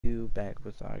Back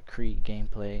with our Krieg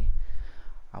gameplay.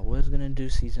 I was gonna do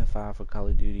season 5 for Call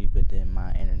of Duty, but then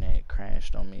my internet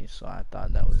crashed on me, so I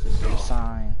thought that was a good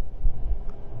sign.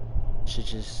 Should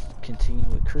just continue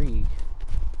with Krieg.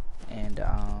 And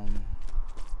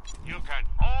you can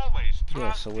always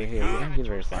yeah, so we're here. We didn't get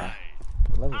very far.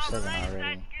 We're level 7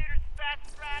 already.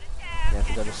 You have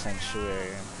to go to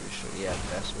Sanctuary, I'm pretty sure. Yeah,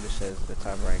 that's what it says at the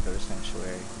top right, go to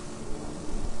Sanctuary.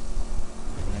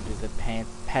 We're gonna do the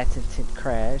patented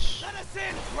crash. Let us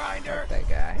in, Grinder! That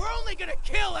guy. We're only gonna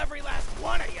kill every last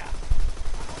one of you!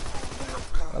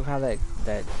 I love how that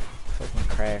fucking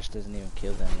crash doesn't even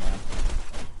kill them, you know?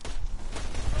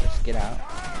 Just get out.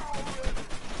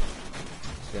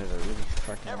 These guys are really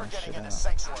fucking Never that getting shit in the out.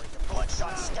 sanctuary, you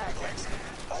bloodshot skaglegs.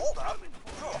 Hold up.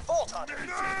 You're a vault hunter.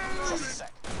 Just a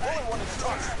sec. Only wanted to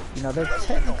talk to you. You know, they're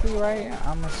technically right.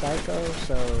 I'm a psycho,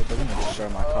 so they're gonna destroy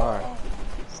my car.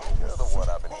 You're the one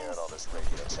I've been hearing all this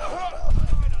radio chatter about.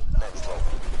 Next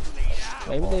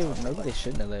Maybe they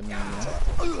shouldn't have let me in, you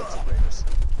know?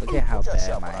 Look at how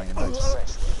bad my aim is.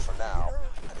 For now, I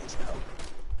need your help.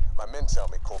 My men tell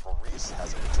me Corporal Reese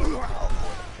has a power core.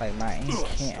 Like, my aim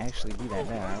can't actually be that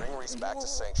bad. Bring Reese back to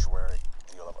Sanctuary,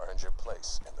 and you'll have earned your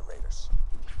place in the Raiders.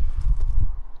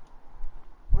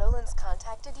 Roland's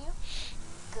contacted you?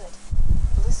 Good.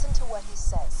 Listen to what he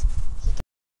says.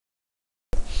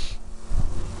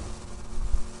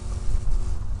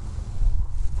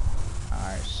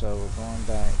 Alright, so we're going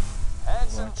back.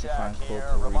 Handsome Jack here,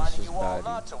 reminding you all body.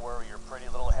 not to worry your pretty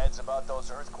little heads about those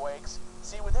earthquakes.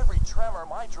 See, with every tremor,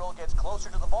 my drill gets closer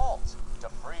to the vault, to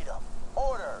freedom,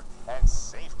 order, and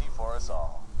safety for us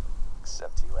all.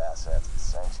 Except you asshats at the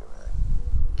sanctuary.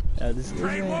 This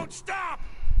isn't won't stop!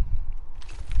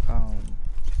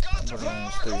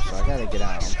 Borderlands 3, so I gotta get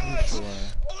out. I'm pretty sure.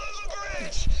 Below the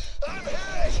bridge! I'm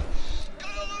hit!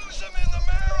 Gonna lose him in the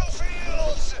marrow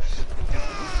fields!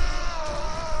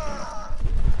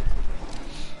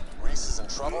 Reese is in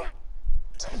trouble?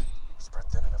 Damn, spread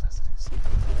thin enough as it is.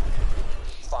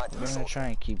 Find I'm him, gonna soldier. try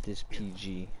and keep this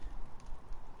PG.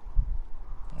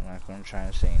 I'm not gonna try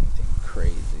and say anything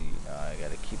crazy. I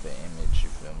gotta keep an image, you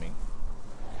feel me?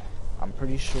 I'm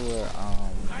pretty sure,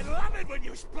 I love it when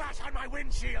you splash on my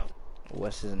windshield!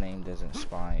 what's his name doesn't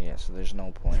spawn yet, so there's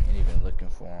no point in even looking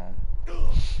for him.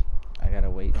 I gotta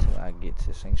wait till I get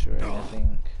to Sanctuary, I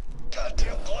think.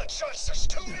 Goddamn bloodshots, there's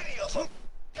too many of them!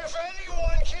 If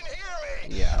anyone can hear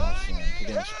me, Yeah, I don't see him. He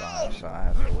didn't spawn, so I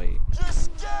have to wait. You're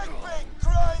skag bait,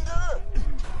 Grinder!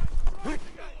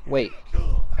 Wait.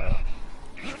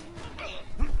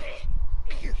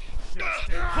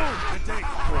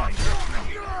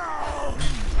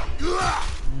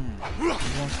 You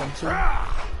want some too?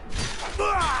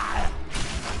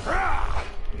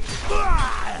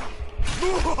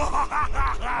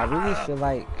 I really feel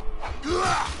like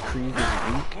Krieg is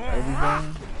weak early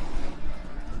game,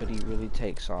 but he really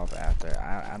takes off after.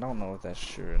 I don't know if that's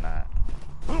true or not.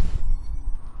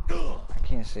 I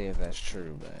can't say if that's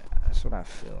true, but that's what I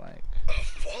feel like. A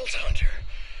vault hunter?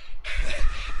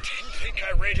 Didn't think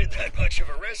I rated that much of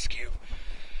a rescue.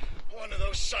 One of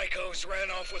those psychos ran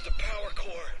off with the power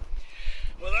core.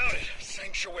 Without it,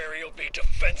 Sanctuary will be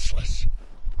defenseless.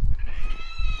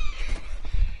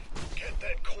 Get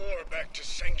that core back to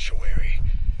Sanctuary.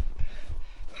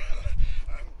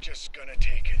 I'm just gonna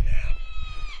take a nap.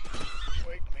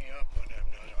 Wake me up when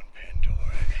I'm not on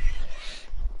Pandora.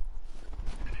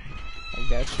 I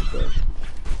got you, but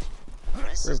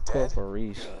Reese is Rip dead. Corporal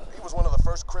Reese. He was one of the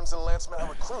first Crimson Lancemen I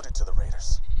recruited to the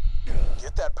Raiders.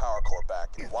 Get that power core back,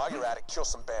 and while you're at it, kill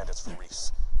some bandits for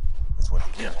Reese. It's what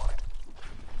he wanted.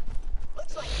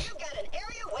 Looks like you've got an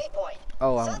area waypoint.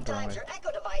 Oh, I'm Sometimes done. your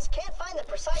echo device can't find the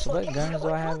precise So what location guns of do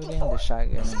I what you're have looking again? for. The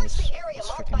shotgun and Search this the area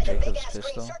marked freaking by the big Jacob's ass green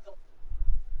pistol. circle.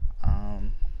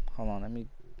 Hold on, let me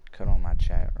cut on my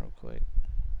chat real quick.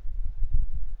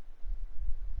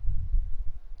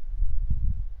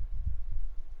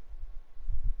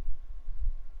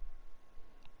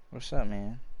 What's up,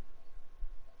 man?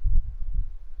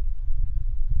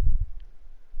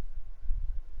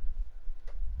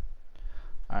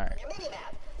 Alright. Your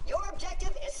minimap. Your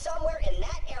objective is somewhere in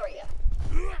that area.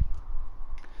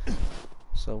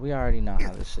 So we already know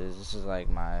how this is. This is like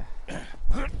my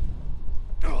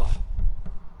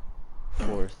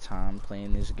 4th time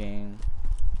playing this game.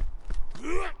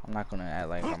 I'm not gonna act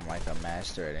like I'm like a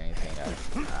master at anything.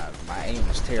 My aim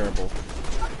is terrible.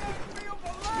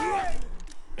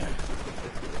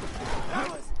 That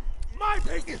was my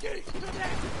piece of cake!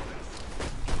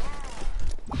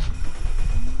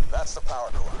 That's the power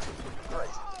core. Great.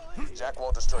 Jack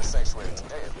won't destroy Sanctuary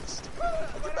today, at least.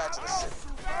 I'll get back to the city.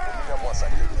 We'll meet up once I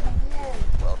get there.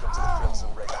 Welcome to the Crimson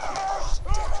Raiders.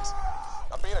 Damn it.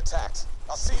 Now I'm being attacked.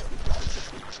 I'll see you.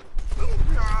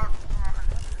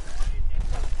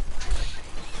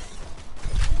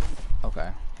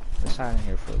 Okay, let's hide in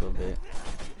here for a little bit.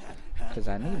 Cause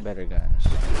I need better guns.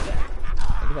 Look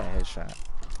at that headshot.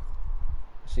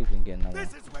 Let's see if we can get another one.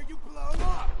 This is where you blow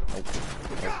up.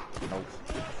 Nope.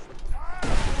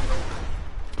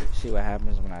 See what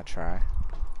happens when I try?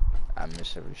 I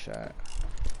miss every shot.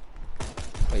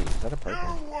 Wait, is that a purple?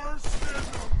 You're worse than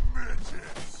the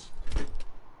midgets.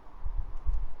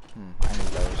 I need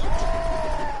those.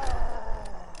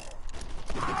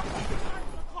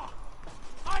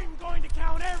 I'm going to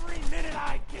count every minute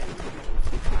I get.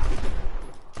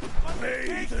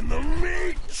 Bathe in the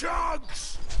meat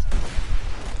chunks.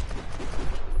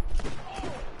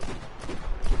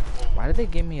 Why did they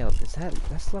give me a?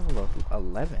 That's level of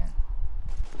 11?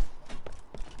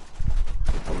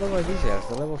 What level are these guys?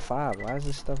 They're level 5. Why is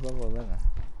this stuff level 11?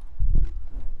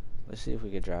 Let's see if we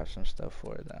could drop some stuff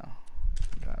for it though.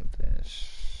 Drop this.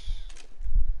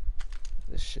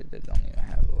 This shit that don't even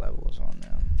have levels on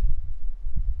them.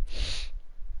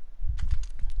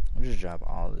 We'll just drop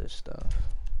all of this stuff.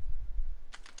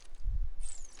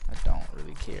 I don't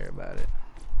really care about it.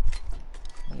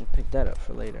 And we'll pick that up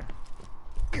for later.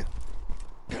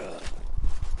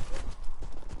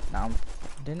 Now,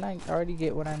 didn't I already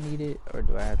get what I needed? Or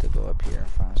do I have to go up here and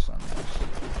find something else?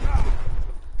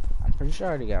 I'm pretty sure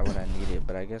I already got what I needed,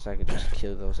 but I guess I could just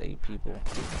kill those 8 people.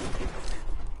 There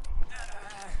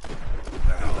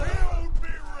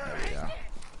we go.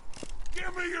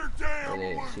 Give me your damn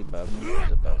It is. He above me.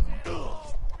 He's above me.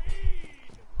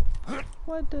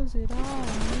 What does it all mean?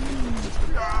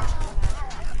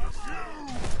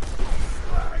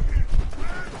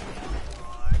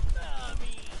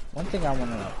 One thing I want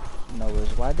to know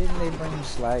is why didn't they bring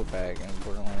Slag back in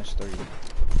Borderlands 3?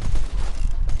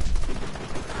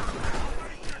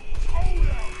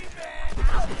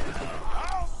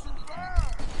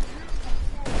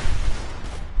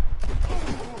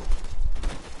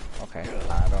 Okay,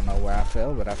 I don't know where I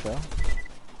fell, but I fell.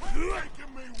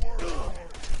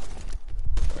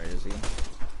 Where is he?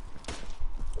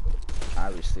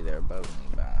 Obviously they're above me,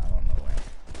 but I don't know where.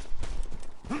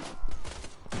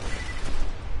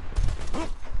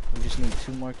 We just need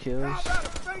 2 more kills.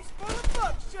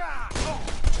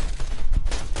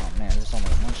 Oh man, there's only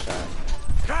 1 shot.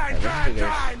 Kind,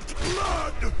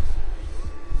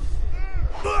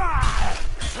 blood!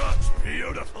 Such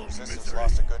beautiful Resistance misery.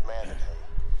 lost a good man today.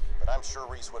 But I'm sure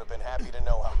Reese would have been happy to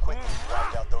know how quickly you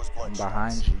wiped out those blood I'm shots.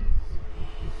 behind you.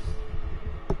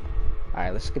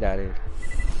 Alright, let's get out of here.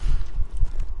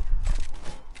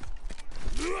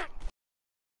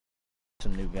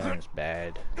 Some new guns,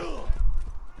 bad.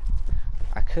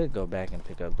 I could go back and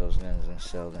pick up those guns and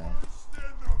sell them.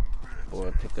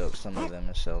 Or pick up some of them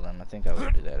and sell them. I think I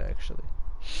would do that actually.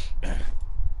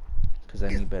 Because I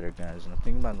need better guns. And I'm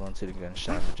thinking about going to the gun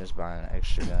shop and just buying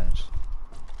extra guns.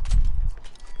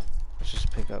 Let's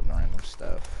just pick up random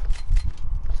stuff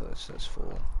until it says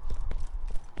full.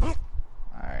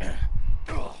 Alright.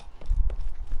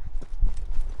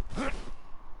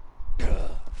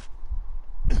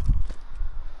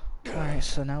 Alright,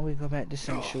 so now we go back to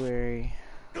Sanctuary.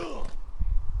 The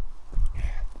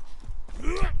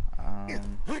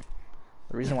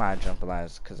reason why I jump a lot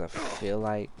is because I feel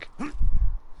like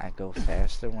I go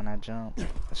faster when I jump.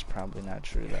 That's probably not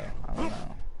true though. I don't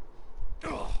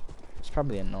know. It's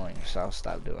probably annoying, so I'll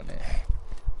stop doing it.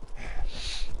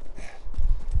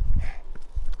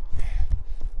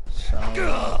 So,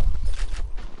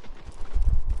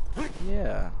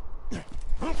 yeah.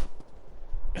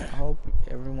 I hope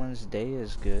everyone's day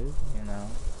is good, you know.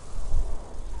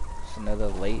 It's another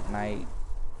late night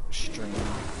stream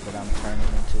that I'm turning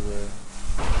into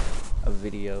a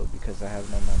video because I have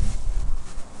no money.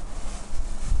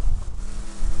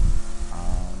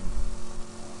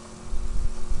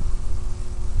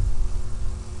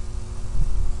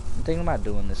 I'm thinking about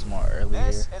doing this more earlier.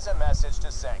 This is a message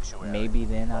to Sanctuary. Maybe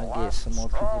then I'll get some more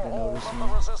people to notice me.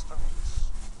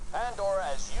 Pandora,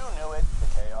 as you knew it, the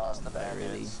chaos, the bandits.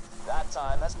 Really? That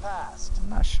time has passed. I'm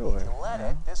not sure. If you let you know?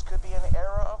 it, this could be an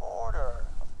era of order,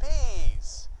 of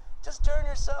peace. Just turn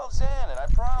yourselves in, and I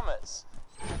promise,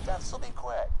 your deaths will be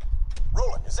quick.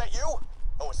 Roland, is that you?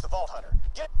 Oh, it's the Vault Hunter.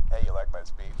 Get it. Hey, you like my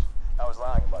speech? I was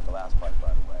lying about the last part,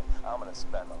 by the way. I'm gonna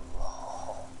spend a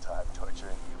long time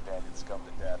torturing you bandit scum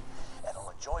to death, and I'll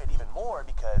enjoy it even more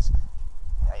because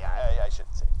I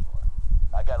shouldn't say more.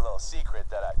 I got a little secret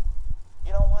that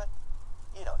you know what?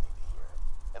 You don't need to hear it.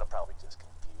 It'll probably just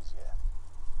confuse you.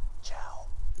 Ciao.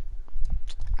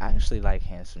 I actually like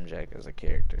Handsome Jack as a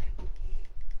character.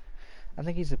 I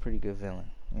think he's a pretty good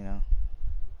villain, you know.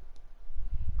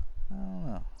 I don't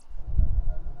know.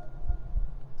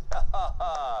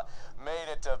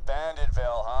 Made it to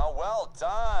Banditville, huh? Well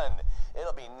done.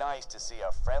 It'll be nice to see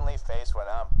a friendly face when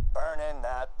I'm burning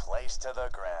that place to the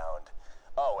ground.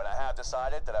 Oh, and I have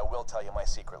decided that I will tell you my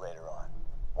secret later on,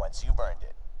 once you've earned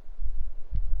it.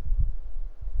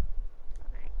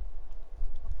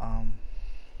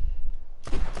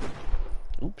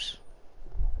 Oops.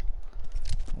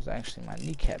 It was actually my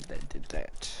kneecap that did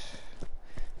that.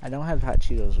 I don't have hot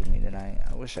Cheetos with me tonight.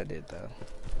 I wish I did, though.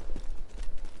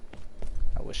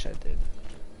 I wish I did.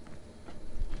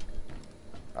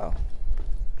 Oh.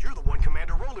 You're the one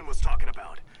Commander Roland was talking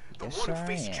about. The Yes, one who I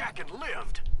faced am. Jack and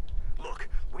lived. Look,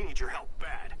 we need your help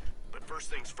bad. But first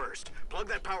things first, plug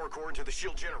that power core into the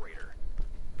shield generator.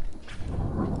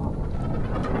 One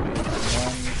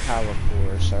power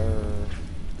core, sir.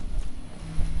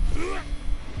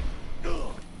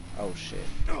 Oh shit.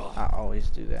 I always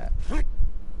do that.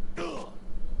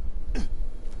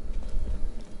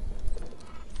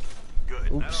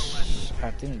 Good. Oops.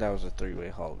 I think that was a three-way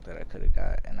hog that I could have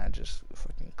got, and I just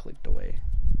fucking clicked away.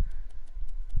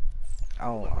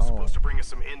 Oh, Roland was supposed to bring us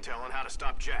some intel on how to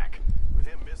stop Jack. With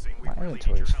him missing, we my really need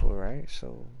inventory your is full, help. right?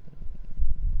 So,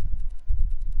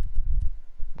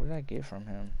 what did I get from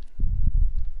him?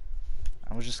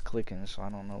 I was just clicking, so I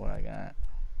don't know what I got.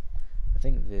 I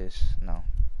think this. No.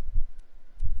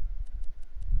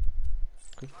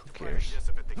 Who cares?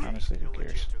 Honestly, who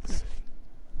cares?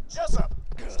 Jessup,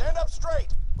 stand up straight.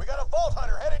 We got a vault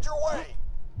hunter headed your way.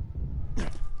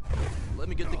 Let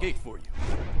me get the gate for you.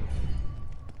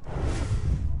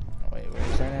 Wait,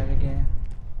 where's that at again?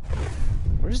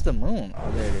 Where's the moon?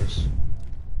 Oh, there it is.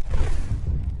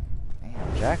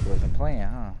 Damn, Jack wasn't playing,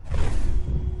 huh?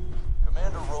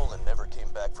 Commander Roland never came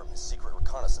back from his secret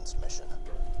reconnaissance mission.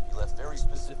 He left very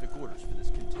specific Specific orders for this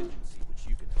contingency, which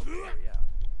you can help carry out.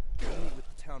 Meet with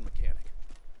the town mechanic.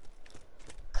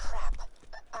 Crap.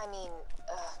 I mean,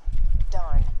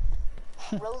 darn.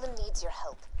 Roland needs your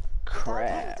help.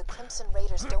 Without you, the Crimson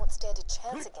Raiders don't stand a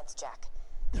chance against Jack.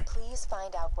 Please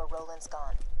find out where Roland's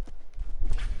gone.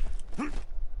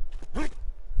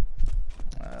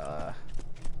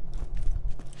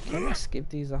 Can I skip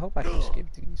these? I hope I can skip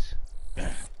these.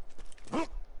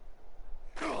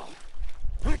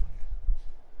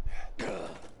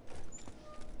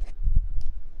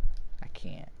 I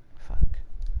can't. Fuck.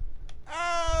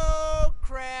 Oh,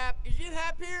 crap. Is it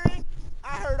Hyperion?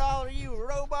 I heard all of you were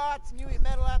robots and you eat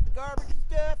metal out the garbage and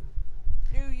stuff.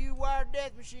 Knew you wired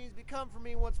death machines become for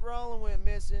me once Roland went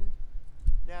missing.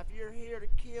 Now, if you're here to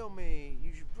kill me,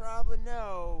 you should probably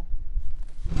know.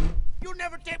 You'll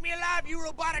never take me alive, you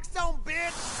robotic son of a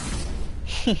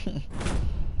bitch!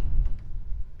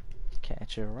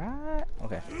 Catch a ride?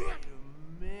 Okay. Wait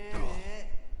a minute.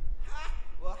 Ha!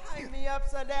 Well, hang me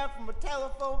upside down from a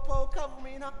telephone pole, cover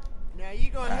me, huh? Now, you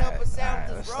gonna help us out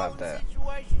with let's this stop Roland that.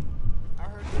 situation? I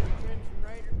heard the Crimson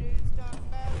Raider dudes talking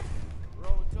about it.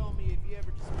 Roland told me if you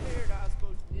ever disappeared, I was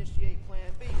supposed to initiate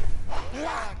Plan B. I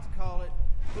like to call it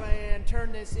Plan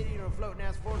Turn This City into a floating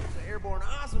ass fortress of airborne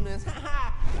awesomeness. Ha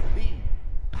ha! B.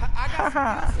 I got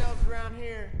some fuel cells around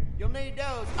here. You'll need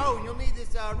those. Oh, you'll need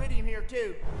this iridium here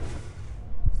too.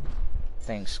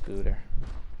 Thanks, Scooter.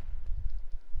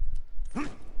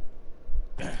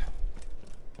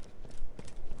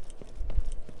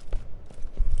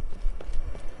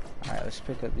 Alright, let's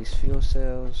pick up these fuel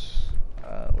cells.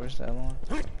 Where's the other one?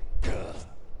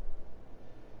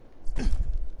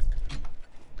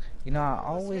 You know, I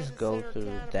always go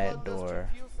through that door.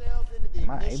 Am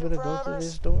I able to go through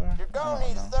this door? You're I gonna don't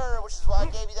need a know. third, which is why I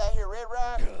gave you that here red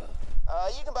rock.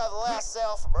 You can buy the last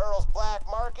cell from Earl's Black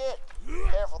Market.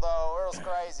 Careful though, Earl's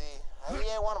crazy. He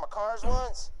ate one of my cars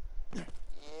once.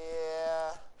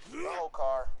 Yeah, the whole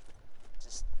car.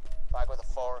 Just like with a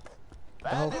fork.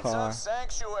 whole Bandits car. of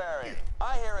Sanctuary.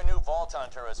 I hear a new vault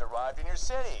hunter has arrived in your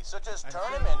city, so just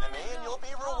turn him into me and you'll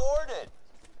be rewarded.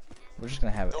 We're just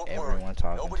gonna have Don't everyone worry,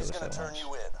 talking to nobody's us gonna at turn once.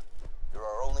 you in. You're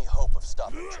our only hope of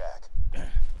stopping Jack.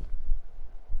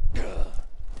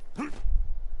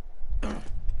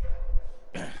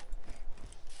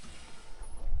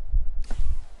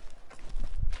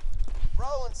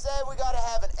 Roland said we gotta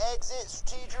have an exit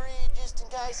strategy just in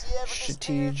case he ever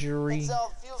disappeared. Strategery. And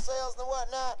sell fuel cells and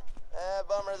whatnot.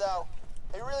 Bummer though.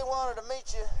 He really wanted to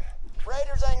meet you.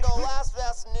 Raiders ain't gonna last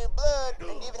without some new blood,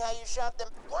 and given how you shot them.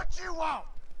 What you want?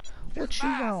 What you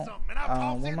want? Something, and I'll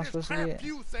toss What in am I this supposed to crap get?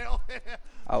 fuel cell.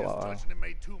 Oh, Just oh, oh. touching it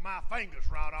made two of my fingers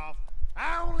rot off.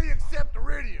 I only accept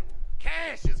iridium.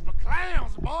 Cash is for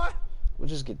clowns, boy. We'll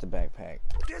just get the backpack.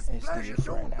 This Let's do pleasure this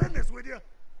doing right now. business with you.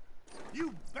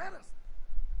 You better.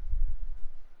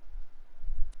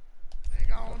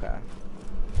 Hang on. Okay.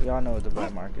 We all know what the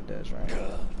black market does, right?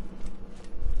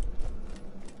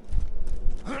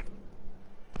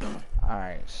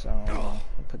 Alright, so I'll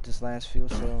put this last fuel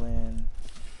cell in.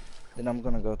 Then I'm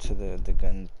gonna go to the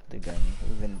gun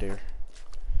vendor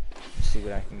and see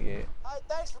what I can get. Hey,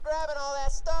 thanks for grabbing all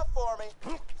that stuff for me.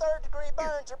 3rd-degree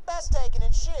burns are best taken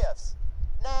in shifts.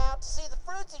 Now, to see the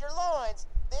fruits of your loins,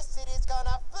 this city's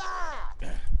gonna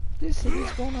fly! This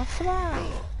city's gonna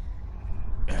fly!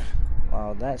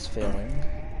 Well, that's failing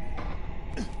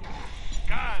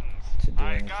Guns! to do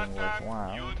I anything got them.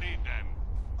 worthwhile. You need them.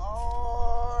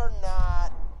 Or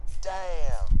not.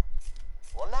 Damn.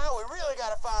 Well, now we really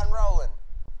gotta find Roland.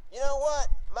 You know what?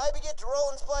 Maybe get to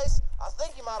Roland's place. I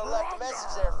think he might have left a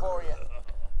message there for you.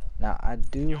 Now, I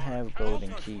do have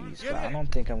golden keys, but I don't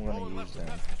think I'm gonna use them.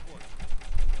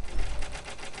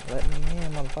 Let me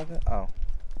in, motherfucker. Oh.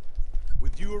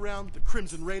 With you around, the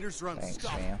Crimson Raiders are Thanks,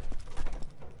 unstoppable. man.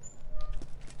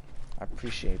 I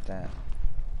appreciate that.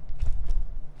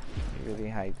 You really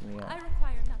hyped me up. I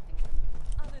require nothing from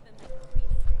you, other than the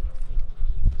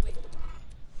complete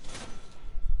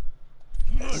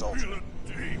state of safety. Soldier.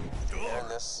 Hearing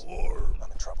this,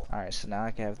 I'm in trouble. Alright, so now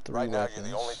I can have 3 Right now, weapons. you're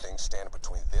the only thing standing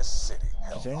between this city,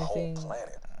 hell, Is there the whole anything-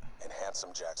 planet, and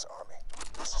Handsome Jack's army.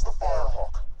 This is the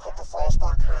Firehawk. Come to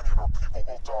Frostburn Canyon or people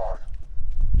will die.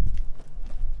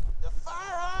 The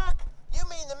Firehawk? You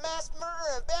mean the mass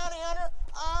murderer and bounty hunter?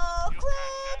 Oh,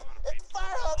 crap! If the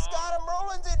Firehawk's got him,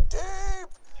 Roland's in deep!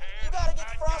 You gotta get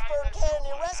to Frostburn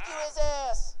Canyon and rescue his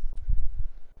ass!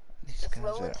 These If guys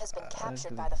Roland are has been captured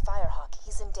ugly. by the Firehawk,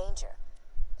 he's in danger.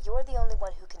 You're the only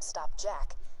one who can stop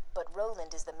Jack, but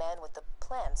Roland is the man with the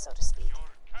plan, so to speak.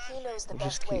 He knows the We'll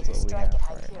just best way keep to what we strike have at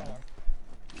right Hyperion.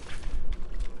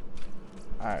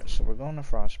 Alright, so we're going to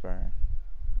Frostburn.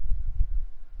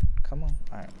 Come on.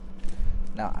 Alright.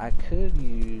 Now, I could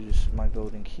use my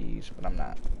golden keys, but I'm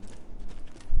not.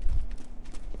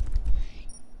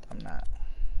 I'm not.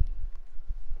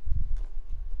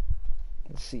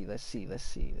 Let's see.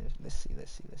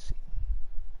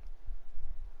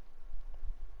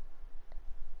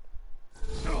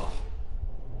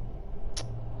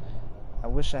 I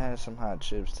wish I had some hot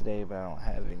chips today, but I don't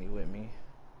have any with me.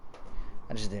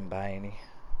 I just didn't buy any.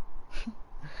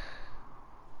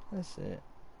 That's it.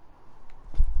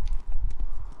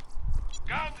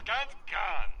 Guns, guns,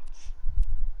 guns!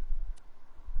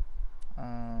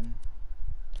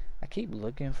 I keep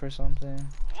looking for something,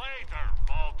 Later,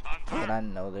 Vault Hunter! but I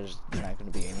know there's not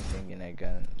gonna be anything in that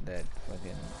gun, that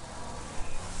fucking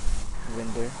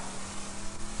vendor.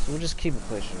 So we'll just keep it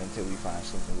pushing until we find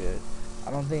something good.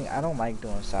 I don't like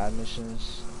doing side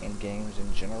missions in games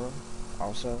in general,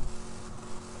 also.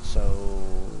 So,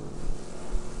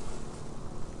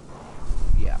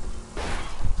 yeah.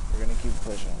 We're gonna keep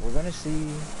pushing. We're gonna see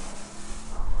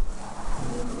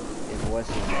if what's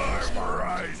his name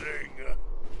spawns.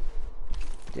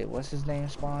 Did what's his name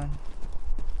spawn?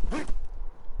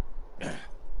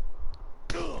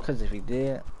 Because if he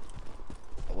did,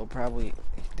 we'll probably...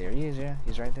 There he is, yeah.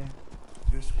 He's right there.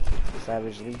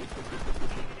 Savage Leaf.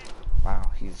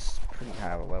 Wow, he's pretty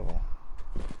high of a level.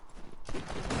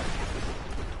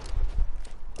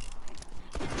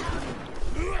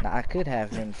 Now, I could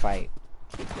have him fight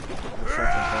the fucking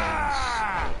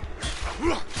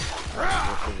things. Whip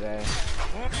his ass.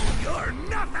 You're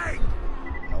nothing!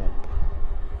 Nope.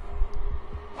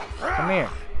 Come here.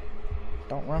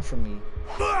 Don't run from me.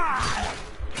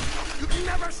 You can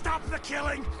never stop the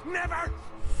killing! Never!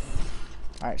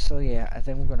 Alright, so yeah, I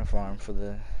think we're gonna farm for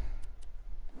the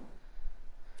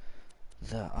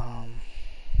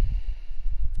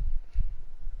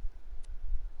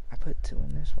I put 2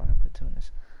 in this. Why did I put 2 in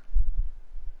this?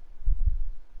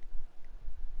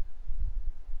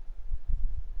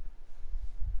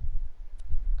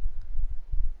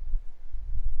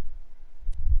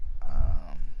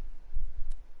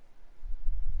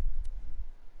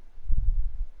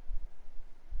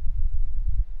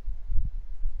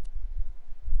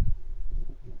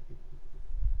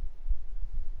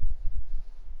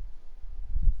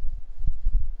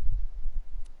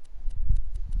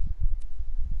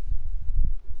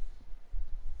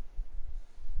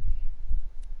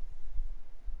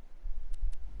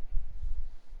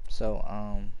 So,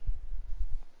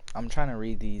 I'm trying to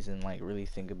read these and like really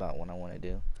think about what I want to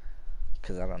do,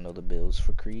 because I don't know the builds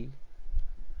for Krieg,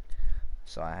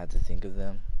 so I had to think of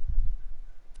them.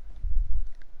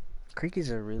 Krieg is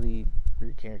a really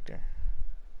weird character.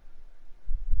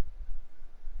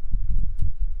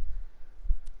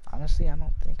 Honestly, I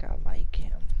don't think I like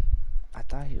him. I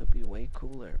thought he would be way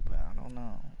cooler, but I don't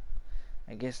know.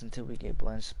 I guess until we get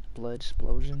blood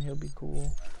explosion, he'll be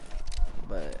cool.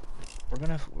 But we're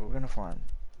gonna farm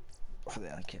for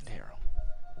the Unkempt Hero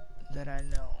that I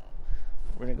know.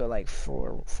 We're gonna go like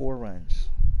four runs.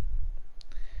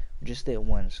 We just did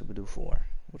 1, so we do 4,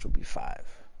 which will be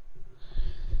 5.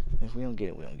 If we don't get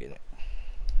it, we don't get it.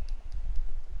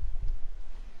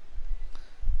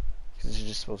 Because this is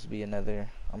just supposed to be another...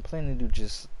 I'm planning to do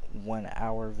just 1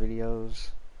 hour videos.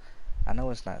 I know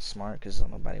it's not smart because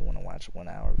nobody want to watch 1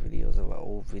 hour videos of an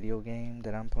old video game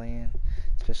that I'm playing.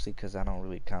 Especially because I don't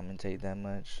really commentate that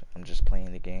much. I'm just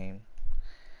playing the game.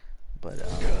 But,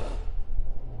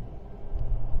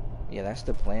 yeah, that's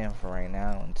the plan for right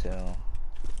now until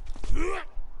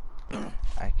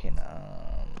I can,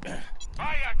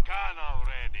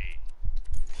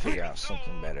 figure out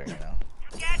something better, you know.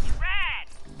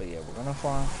 But yeah, we're gonna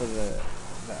farm for the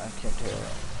unkempt hair.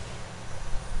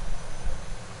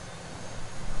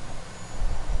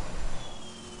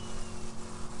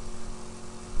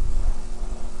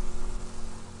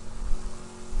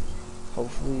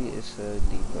 Hopefully it's a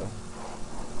Deepa.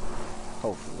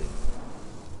 Hopefully.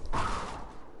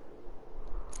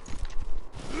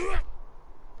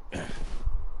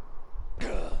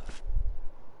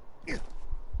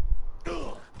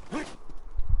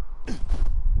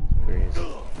 Where is he?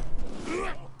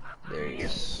 There he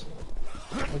is.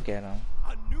 Look at him.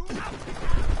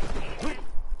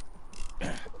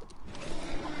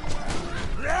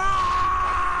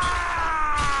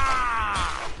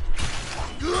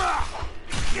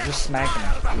 We're just smacking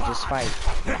him. We just fight.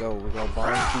 We go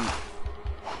bar and feet.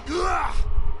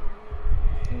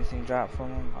 Anything dropped from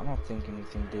him? I don't think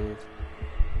anything did.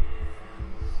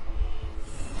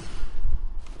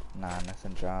 Nah,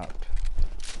 nothing dropped.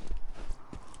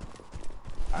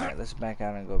 Alright, let's back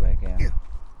out and go back in.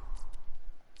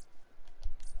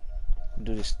 We'll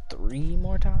do this 3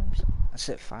 more times? I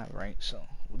said 5, right? So,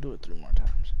 we'll do it 3 more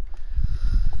times.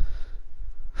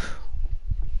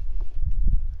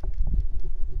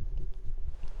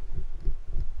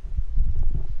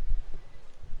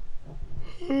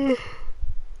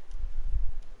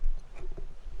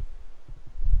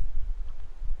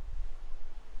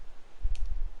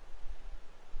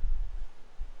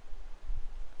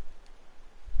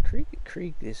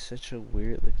 Krieg is such a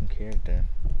weird looking character.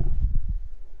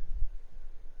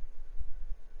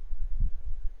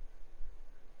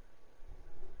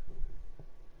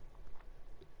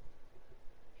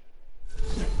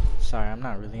 Sorry, I'm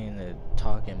not really in the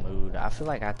talking mood. I feel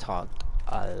like I talked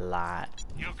a lot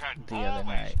the other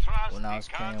night when I was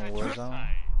playing Warzone,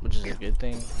 which is a good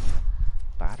thing.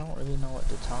 But I don't really know what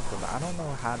to talk about. I don't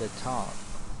know how to talk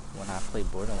when I play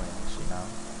Borderlands, you know?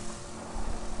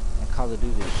 And Call of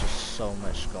Duty is just so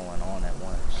much going on at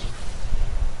once.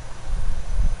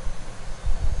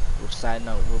 Which, side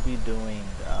note, we'll be doing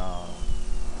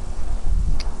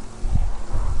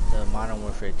the Modern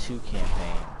Warfare 2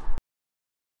 campaign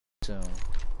soon.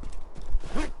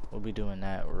 We'll be doing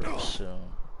that real soon.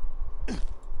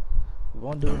 We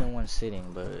won't do it in one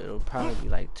sitting, but it'll probably be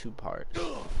like 2 parts.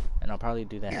 And I'll probably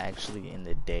do that actually in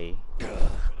the day.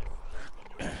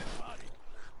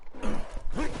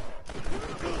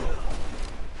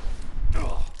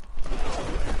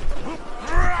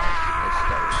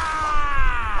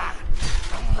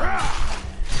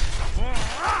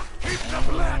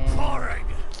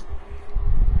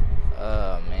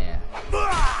 Oh man,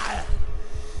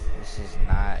 this is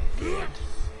not good.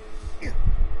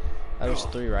 That was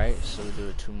 3, right? So we'll do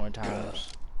it 2 more times.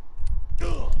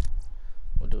 We'll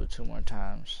do it 2 more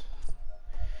times.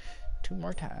 2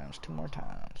 more times. 2 more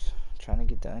times. Trying to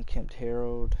get the Unkempt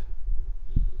Herald.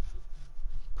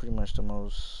 Pretty much the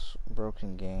most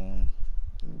broken gun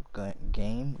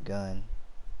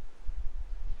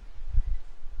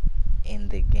in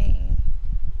the game.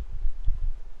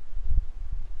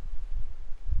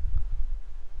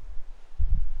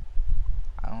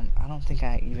 I don't think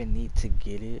I even need to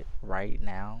get it right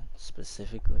now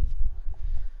specifically.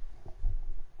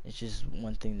 It's just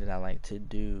one thing that I like to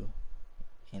do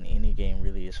in any game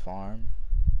really is farm.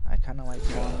 I kind of like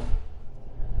farming,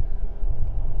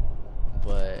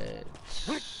 but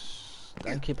the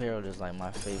Unkempt Herald is like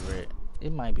my favorite.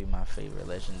 It might be my favorite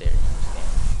legendary in this game.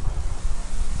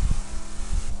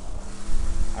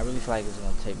 I really feel like it's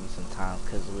gonna take me some time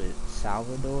because with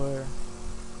Salvador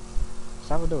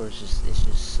is just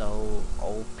so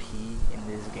OP in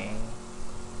this game.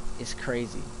 It's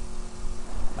crazy.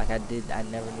 Like I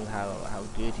never knew how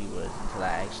good he was until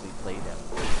I actually played him.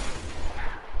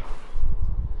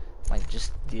 Like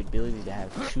just the ability to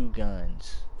have 2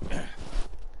 guns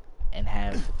and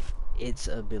have its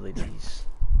abilities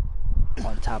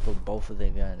on top of both of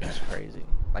their guns is crazy.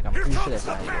 Like I'm pretty sure that's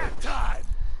how it works.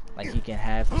 Like you can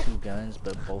have 2 guns,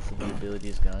 but both of the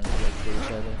abilities guns work for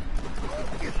each other.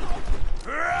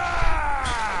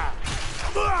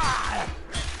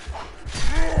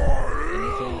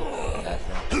 Anything?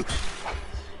 Nothing.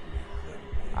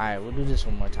 Alright, we'll do this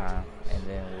one more time, and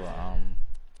then we'll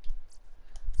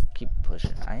keep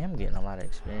pushing. I am getting a lot of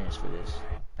experience for this.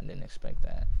 I didn't expect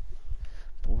that.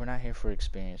 But we're not here for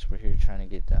experience. We're here trying to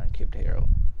get the Unkempt Herald.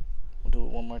 We'll do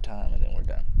it one more time, and then we're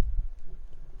done.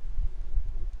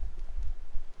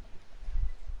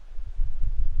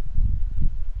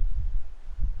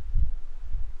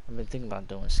 I've been thinking about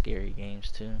doing scary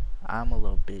games too. I'm a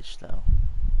little bitch though.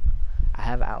 I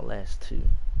have Outlast 2.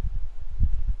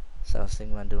 So I was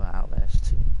thinking about doing Outlast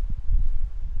 2.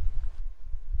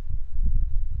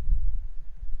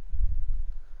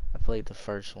 I played the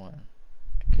first one.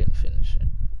 I couldn't finish it.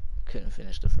 Couldn't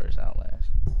finish the first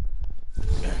Outlast.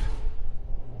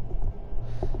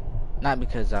 Not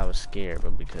because I was scared,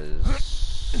 but because...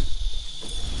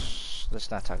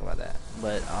 let's not talk about that.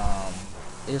 But,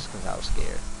 it's because I was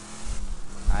scared.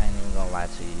 I ain't even gonna lie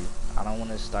to you. I don't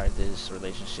want to start this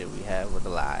relationship we have with a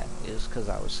lie. It's because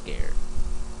I was scared.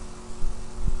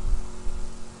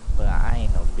 But I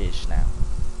ain't no bitch now.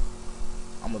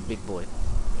 I'm a big boy,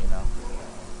 you know.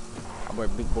 I wear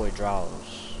big boy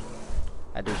drawers.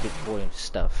 I do big boy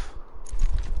stuff.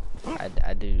 I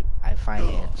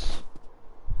finance.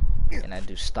 And I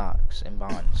do stocks and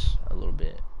bonds a little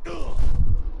bit.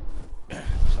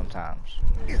 Sometimes.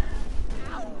 He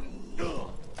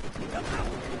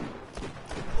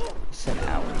said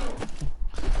owie.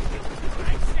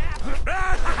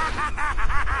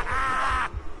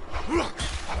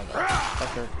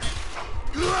 Fucker.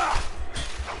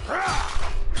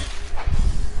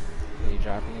 Did he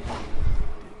drop anything?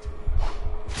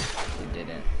 He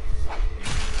didn't.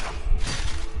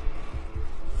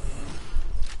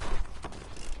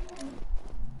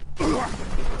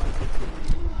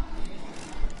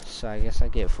 So I guess I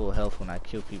get full health when I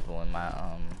kill people in my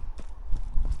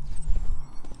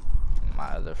my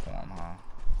other form, huh?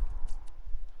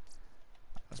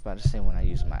 I was about to say when I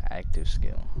use my active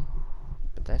skill,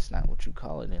 but that's not what you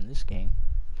call it in this game.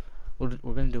 We're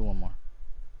gonna do one more.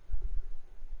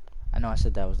 I know I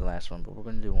said that was the last one, but we're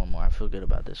gonna do one more. I feel good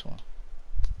about this one.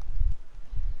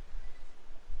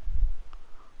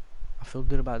 I feel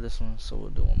good about this one, so we'll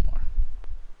do one more.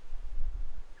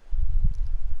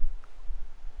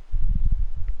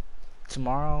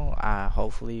 Tomorrow, I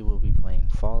hopefully will be playing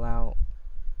Fallout.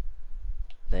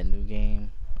 That new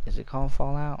game. Is it called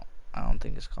Fallout? I don't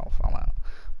think it's called Fallout.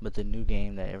 But the new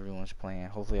game that everyone's playing.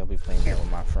 Hopefully I'll be playing that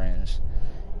with my friends.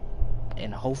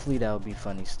 And hopefully that'll be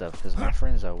funny stuff. Because my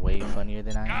friends are way funnier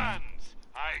than I am. Guns!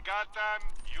 I got them,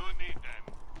 you need them.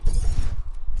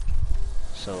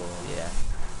 So, yeah.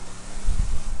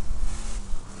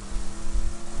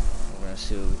 We're gonna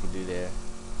see what we can do there.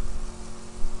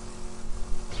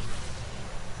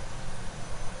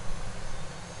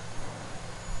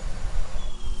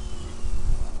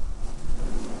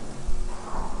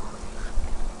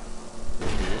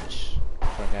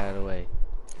 Fuck out of the way.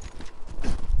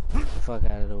 Fuck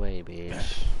out of the way,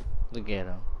 bitch. Look at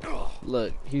him.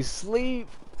 Look, he's asleep.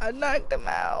 I knocked him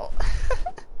out.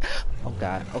 Oh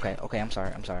god. Okay, I'm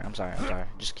sorry.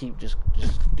 Just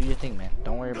do your thing, man.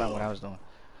 Don't worry about what I was doing.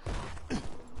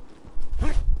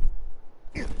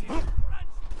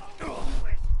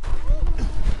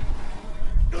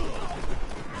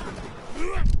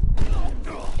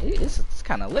 It's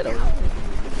kind of lit over here.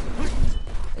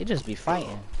 They just be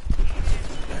fighting.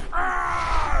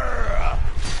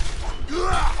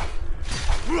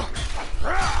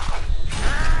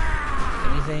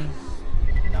 Anything?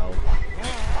 No.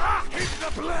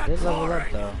 They level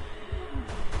up though.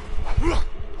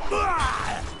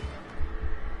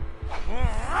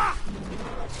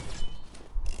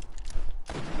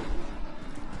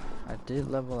 I did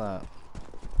level up.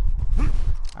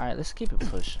 Alright, let's keep it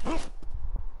pushing.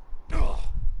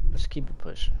 Let's keep it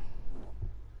pushing.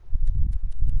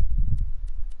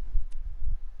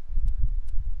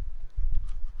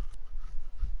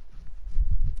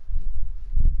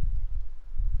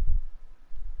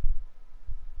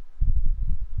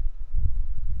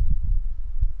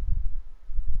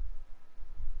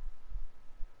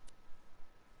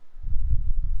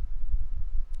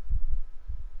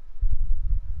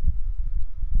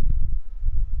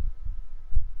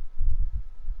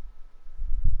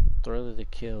 Thrill of the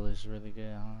kill is really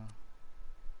good, huh?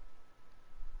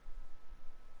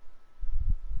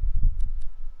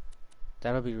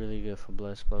 That'll be really good for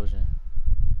blood explosion.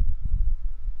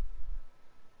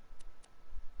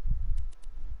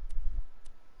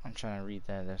 I'm trying to read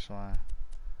that, that's why.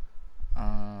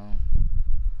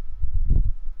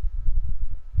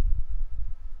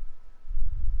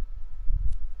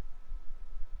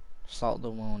 Salt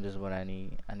the wound is what I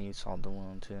need. I need salt the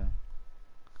wound too.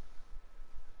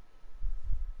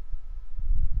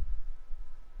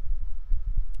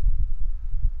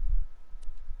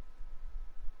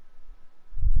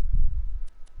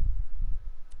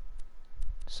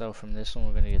 So from this one,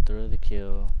 we're gonna get through the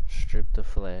kill, strip the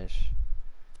flesh,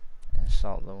 and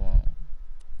salt the wound.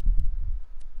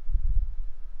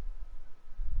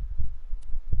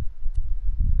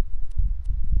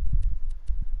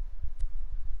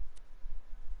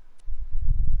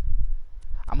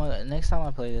 Next time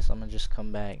I play this, I'm gonna just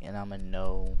come back and I'm gonna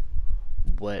know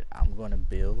what I'm gonna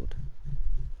build,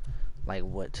 like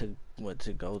what to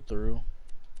go through.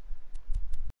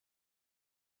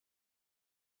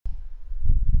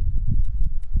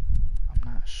 I'm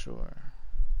not sure,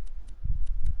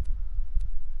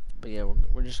 but yeah,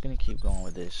 we're just gonna keep going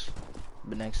with this.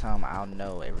 But next time I'll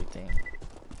know everything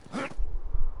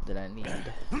that I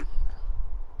need.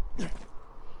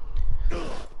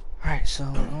 Alright, so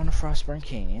we're going to Frostburn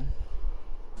Canyon.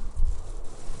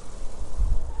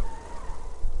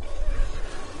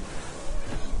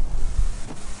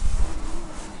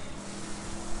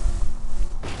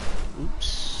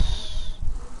 Oops.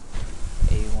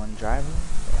 A1 driver.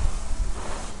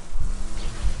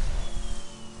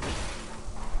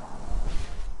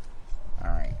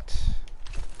 Alright.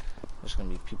 There's gonna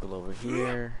be people over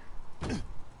here.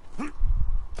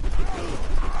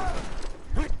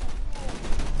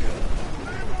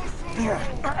 Now,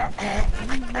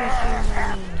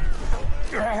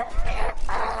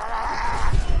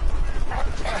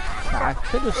 I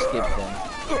could have skipped them,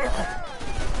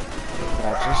 but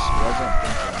I just wasn't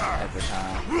thinking at the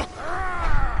time.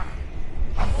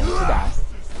 I'm going to die.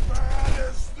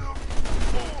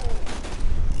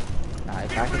 Now,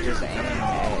 if I could just aim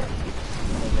at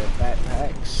one of their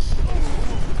backpacks.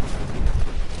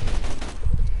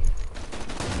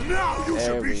 Now you There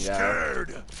should be we go.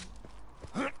 scared.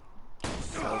 That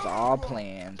was all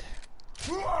planned.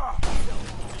 Oh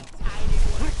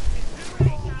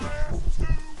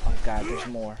god, there's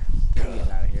more. I'm getting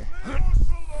out of here.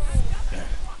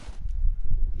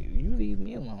 You leave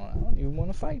me alone. I don't even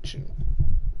want to fight you.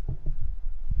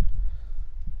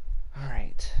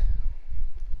 Alright.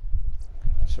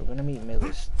 So we're gonna meet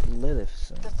Lilith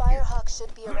soon. The Firehawk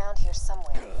should be around here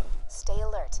somewhere. Stay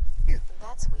alert.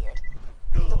 That's weird.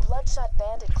 The Bloodshot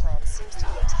Bandit clan seems to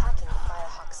be attacking the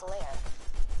Firehawk's lair.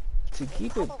 To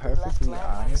keep They it probably left perfectly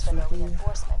landmarks honest for their with you,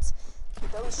 reinforcements.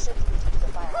 Those should lead to the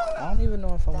Firehawk. I don't even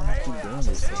know if I want to keep doing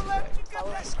this anyway.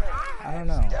 Follow the script. I don't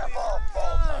know. Devil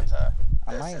Vault Hunter. I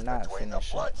might not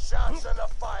finish it. Bloodshots and the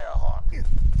Firehawk.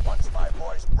 Once my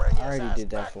boys bring I already did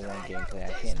that for one gameplay.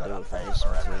 I can't do it for this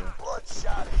one too.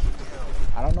 Bloodshot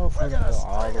I don't know if we're gonna go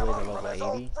all the way to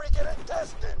level 80,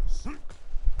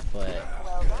 but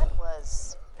Well, that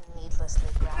was needlessly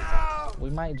graphic. we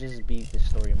might just beat the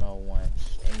story mode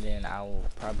once, and then I will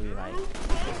probably like,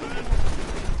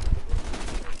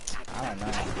 I don't know. I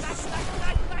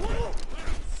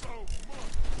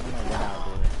don't know what I'll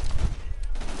do.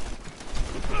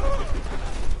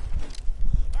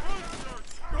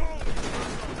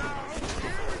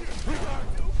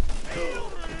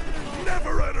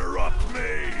 Never interrupt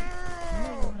me.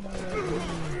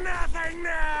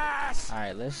 Nothingness.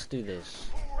 Alright, let's do this.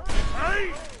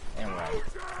 Hey. And run.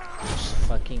 Just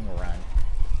fucking run.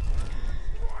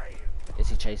 Is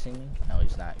he chasing me? No,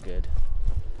 he's not. Good.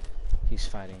 He's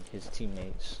fighting his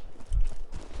teammates.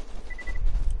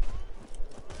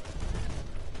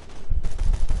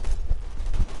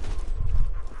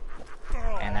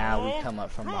 And now we come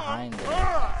up from behind him.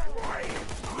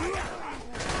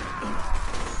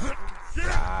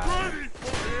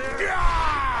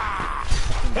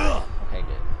 Okay,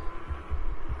 good.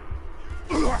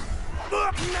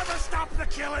 Never stop the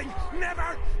killing.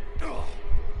 Never.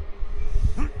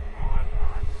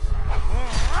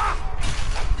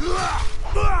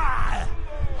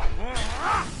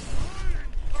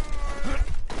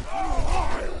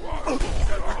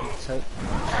 Take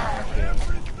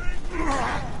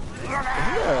Is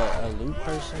there a loot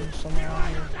person somewhere around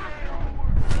here?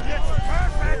 It's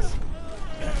perfect.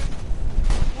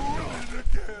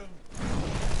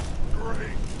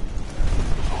 Great.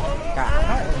 God, I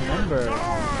don't remember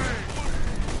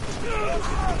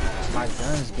my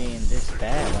guns being this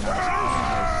bad when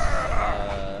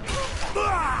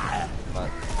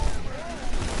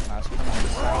I was playing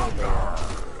this,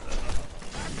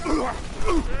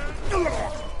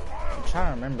 I'm trying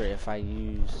to remember if I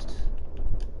used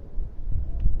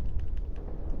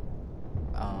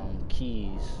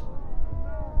keys.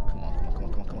 Come on. I'm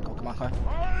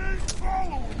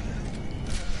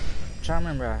trying to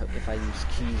remember if I used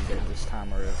keys at this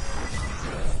time or if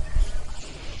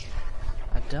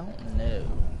I don't know,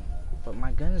 but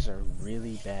my guns are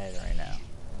really bad right now.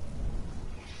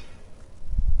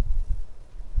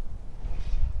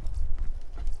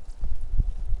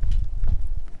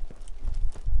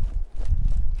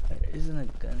 There isn't a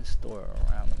gun store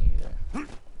around me either.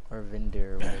 Or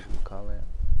vendor, or whatever you call it.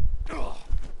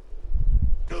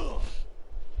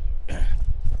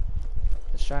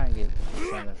 Let's try and get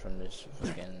something from this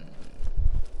fucking...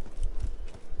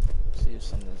 See if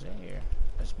something's in here.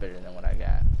 That's better than what I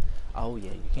got. Oh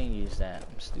yeah, you can't use that.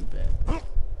 I'm stupid.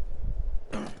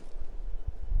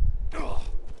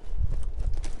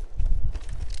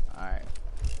 Alright.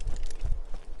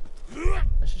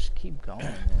 Let's just keep going,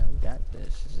 man. We got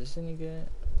this. Is this any good?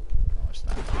 No, it's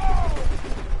not. I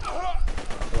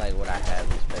feel like what I have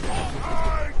is better.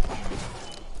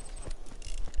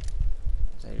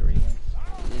 Is that your reading?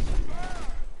 It is your reading.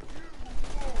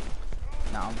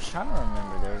 Now, I'm trying to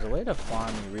remember. There was a way to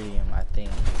farm iridium, I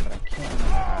think, but I can't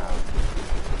remember how.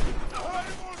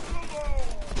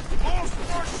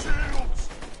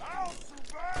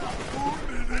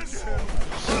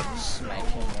 Smack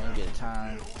him one good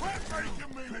time.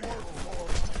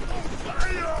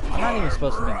 I'm not even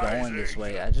supposed to be going this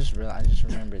way. I just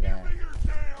remember that.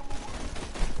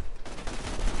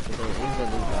 But there is a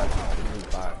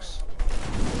loot box.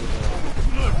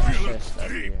 There's a chest up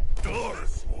here.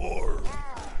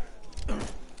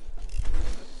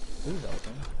 Who's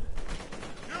open?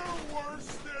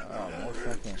 Oh, more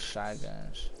fucking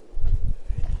shotguns.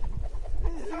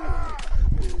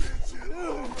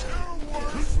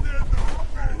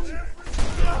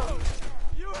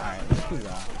 Alright, let's keep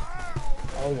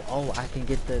going. Oh, I can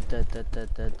get the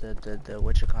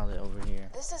what you call it over here.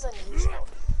 This is unusual.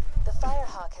 The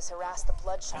Firehawk has harassed the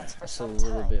Bloodshots for That's some a time.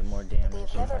 little bit more damage They've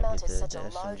if never I get mounted the such a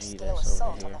SMG large-scale that's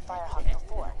assault over on here. the Firehawk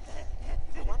before.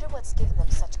 I wonder what's given them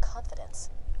such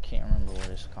confidence. Can't remember what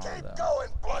it's called Keep though. going,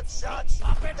 Bloodshots!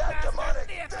 That demonic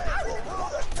thing will rule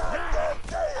the goddamn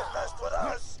day and messed with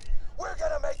us! We're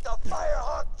gonna make the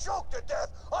Firehawk choke to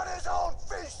death on his own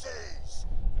feces!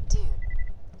 Dude,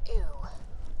 ew.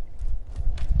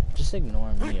 Just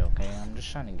ignore me, okay? I'm just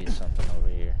trying to get something over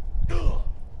here.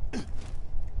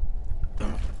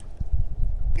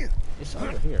 It's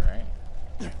over here, right?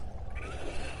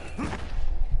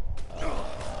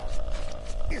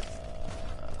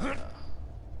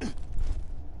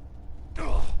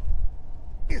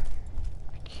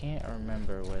 I can't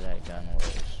remember where that gun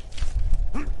was.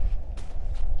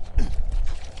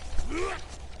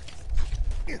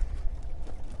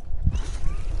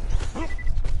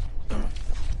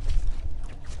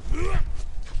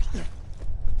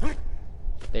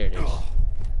 There it is.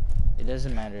 It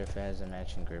doesn't matter if it has a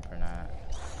matching grip or not.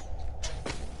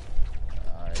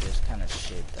 It is kind of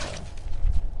shit though.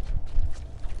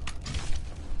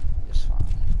 It's fine.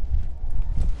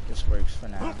 This works for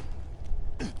now.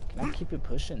 Can I keep it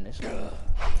pushing this way?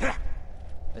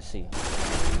 Let's see.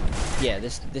 Yeah,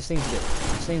 this thing's good.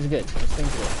 This thing's good. This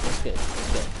thing's good. It's good.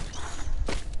 It's good.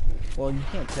 Well, you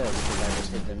can't tell because I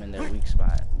just hit them in their weak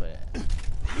spot, but.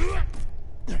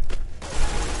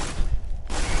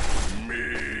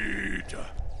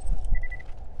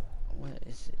 What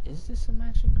is this a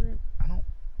matching grip?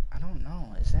 I don't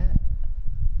know. Is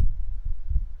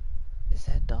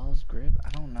that doll's grip? I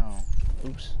don't know.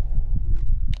 Oops.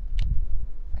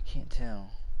 I can't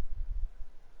tell.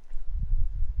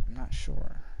 I'm not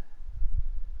sure.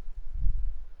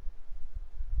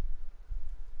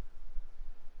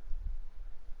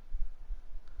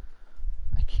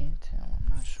 I can't tell. I'm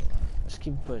not sure. Let's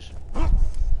keep pushing.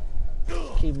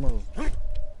 Keep moving.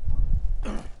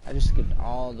 I just skipped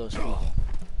all those people.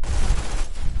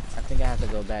 I think I have to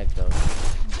go back though.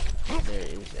 There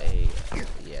is a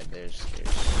yeah. There's.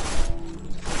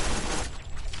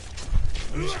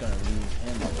 I'm just gonna leave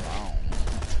him alone.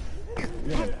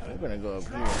 We're gonna go up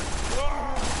here.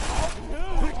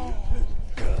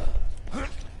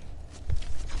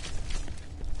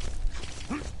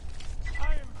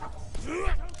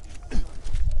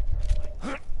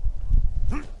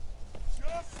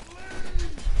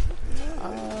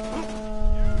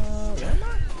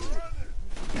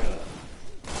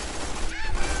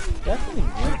 Definitely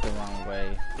went the wrong way.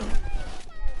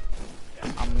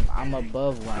 I'm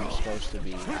above where I'm supposed to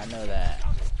be. I know that.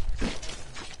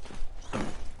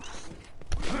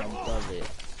 I'm above it.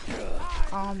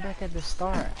 Oh, I'm back at the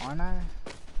start, aren't I?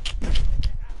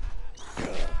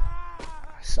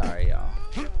 Sorry, y'all.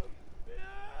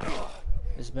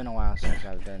 It's been a while since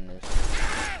I've done this.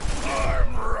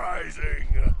 I'm rising!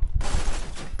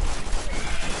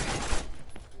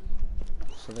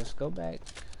 So let's go back.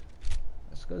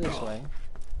 Let's go this way.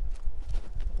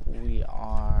 We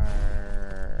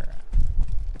are...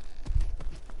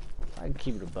 I can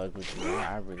keep it a bug with you.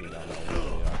 I really don't know where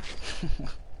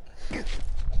we are.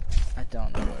 I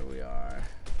don't know where we are.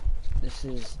 This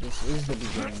is the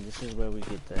beginning. This is where we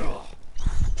get the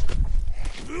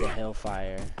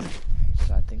hellfire.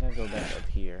 So I think I go back up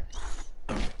here.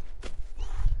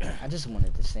 I just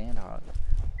wanted the sandhog.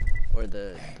 Or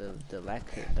the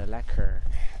lacquer.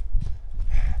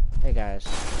 Hey guys.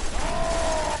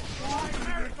 Oh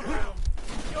my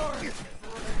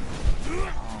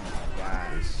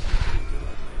gosh.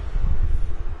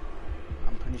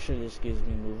 I'm pretty sure this gives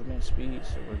me movement speed,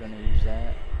 so we're gonna use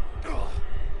that.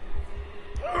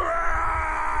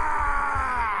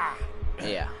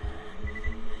 Yeah.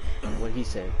 What he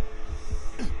said.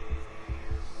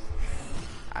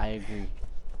 I agree.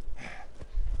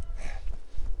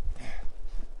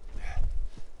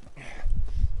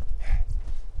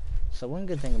 So one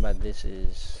good thing about this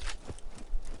is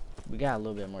we got a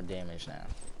little bit more damage now.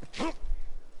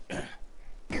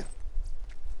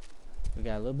 We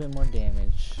got a little bit more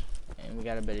damage and we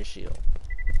got a better shield.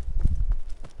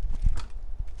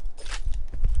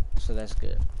 So that's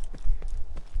good.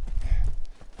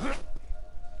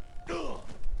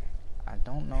 I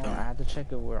don't know, I have to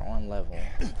check if we're on level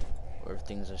or if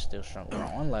things are still strong. We're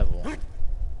on level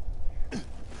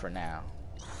for now.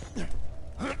 I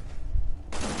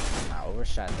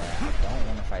overshot that. I don't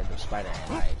want to fight the spider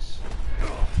ants.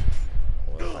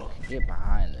 Well, if I could get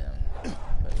behind them, but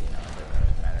you know, it doesn't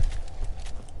really matter.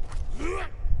 I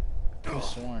could have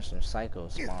sworn some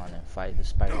psychos spawn and fight the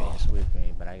spider ants with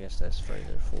me, but I guess that's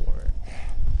further forward.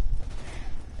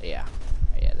 Yeah,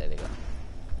 yeah, there they go.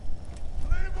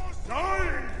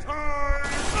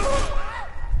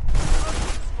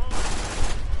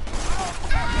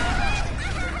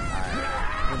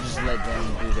 We'll just let them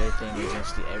do their thing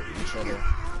against each other.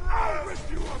 Oh,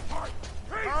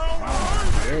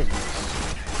 goodness.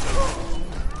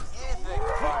 You think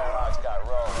the Firehawks got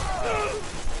rolling?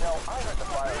 You know, I heard the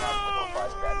Firehawks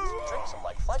liquefies baddies and drinks them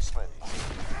like flesh smoothies.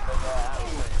 But yeah, I'm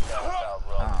sure you know about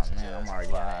Roland. Oh man, I'm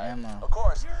already out of ammo. Of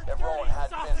course, if Roland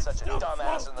hadn't been such a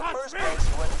dumbass in the first place,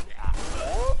 he would...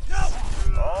 Whoops!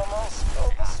 Almost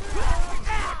spilled the syrup.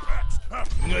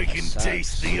 I can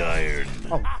taste the iron.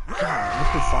 Oh god, look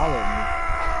who followed me.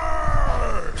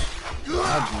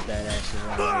 I'll be badasses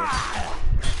around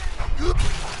here.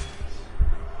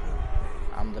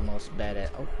 I'm the most badass.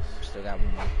 Oh, still got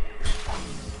one more.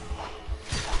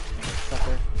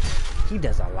 Motherfucker. He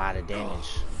does a lot of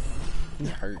damage. He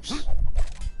hurts.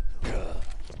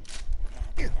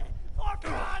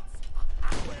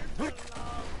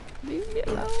 Leave me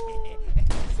alone.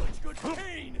 Such good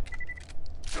pain.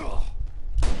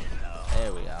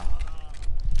 There we go.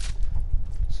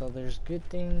 So there's good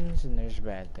things and there's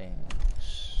bad things.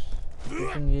 The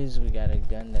good thing is we got a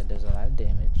gun that does a lot of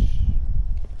damage.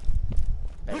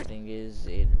 Bad thing is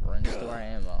it runs through our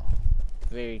ammo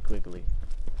very quickly.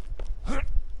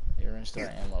 It runs through our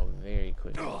ammo very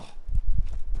quickly.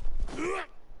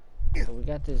 So we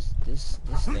got this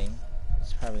thing.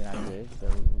 It's probably not good,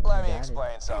 but let me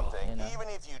explain something. You know? Even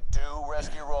if you do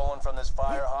rescue Roland from this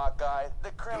Firehawk guy,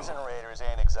 the Crimson Raiders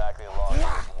ain't exactly along in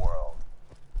his world.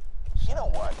 You know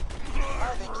what?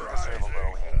 I think you deserve a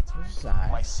little hint.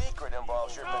 My secret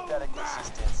involves your pathetic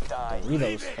assistants dying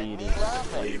Doritos and me speed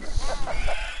laughing. is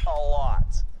A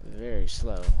lot. very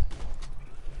slow.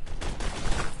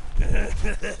 This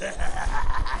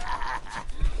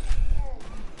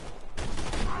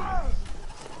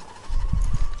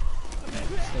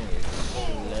thing is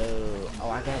slow. Oh,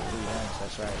 I got 3 guns,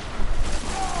 that's right.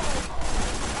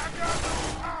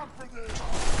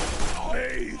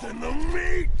 Bathe in the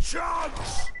meat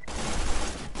chunks.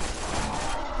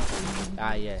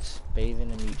 Ah yes, bathe in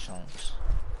the meat chunks.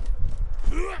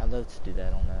 I love to do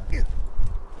that on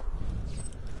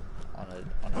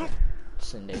a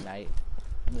Sunday night,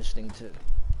 listening to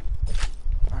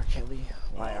R. Kelly.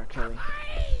 Why R. Kelly?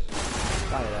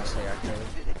 Why did I say R. Kelly?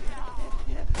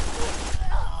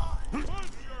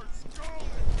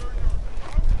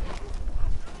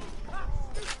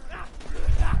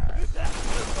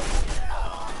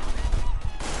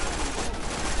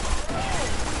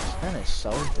 That is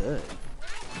so good.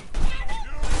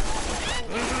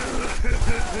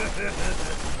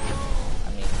 I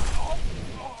mean,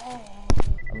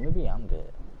 or maybe I'm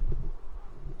good.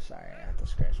 Sorry, I have to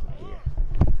scratch my ear.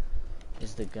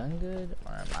 Is the gun good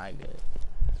or am I good?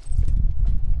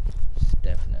 It's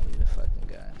definitely the fucking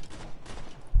gun.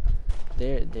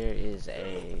 There is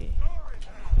a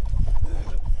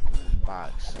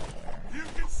box somewhere. You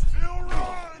can still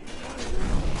run.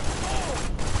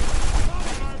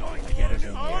 It is in here. It is in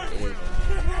here.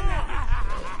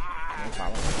 Can you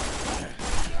follow me?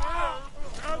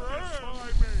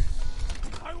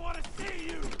 I want to see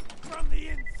you from the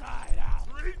inside out.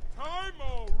 3 times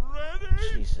already?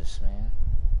 Jesus, man.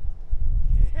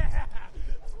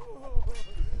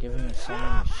 Giving me so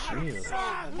many shields.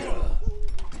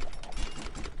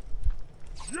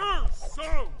 You're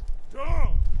so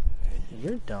dumb.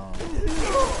 You're dumb.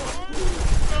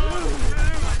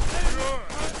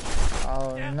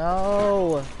 Oh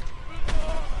no.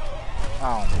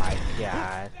 Oh my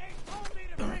god.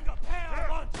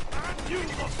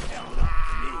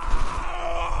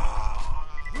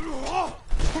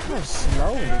 Look how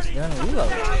slow this gun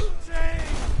reloads.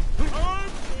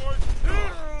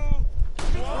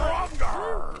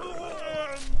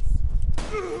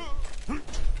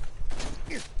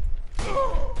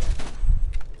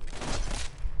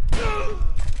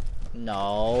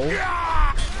 No.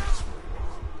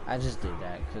 I just did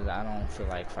that because I don't feel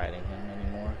like fighting him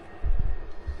anymore.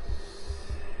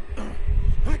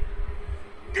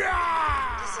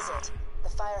 This is it. The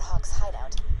Firehawk's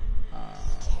hideout.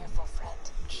 Be careful,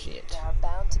 friend. Shit. There are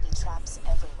bound to be traps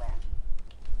everywhere.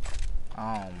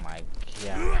 Oh my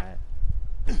god.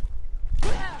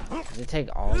 Does it take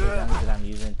all the guns that I'm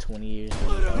using 20 years to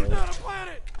reload?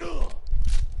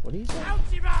 What are you saying?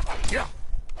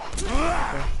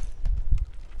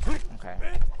 Okay.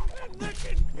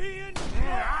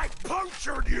 I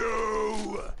punctured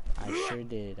you! I sure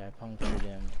did. I punctured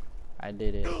him. I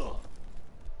did it.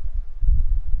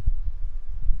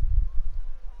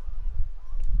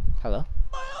 Hello?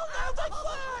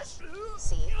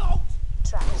 See?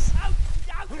 Traps.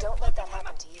 Don't let that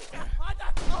happen to you.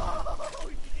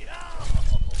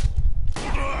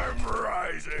 I'm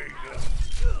rising!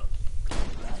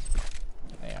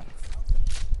 Yeah.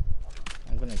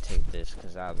 I'm gonna take this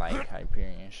because I like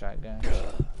Hyperion shotguns.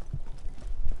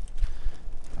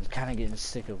 I'm kind of getting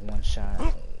sick of one shot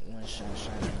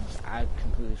shotguns. I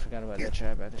completely forgot about that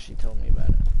trap after she told me about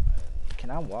it.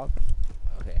 Can I walk?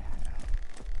 Okay.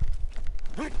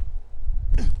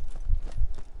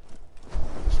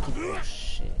 Oh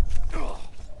shit. Oh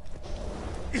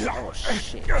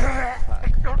shit.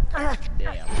 Fuck.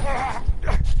 Damn.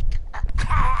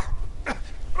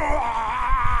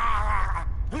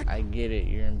 I get it,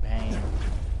 you're in pain.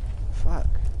 Fuck.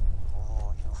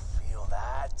 Oh, you feel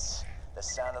that? The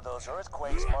sound of those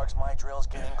earthquakes marks my drills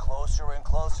getting closer and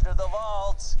closer to the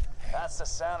vaults. That's the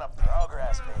sound of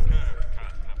progress, baby.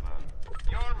 Customer.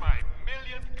 You're my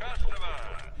millionth customer.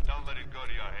 Don't let it go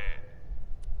to your head.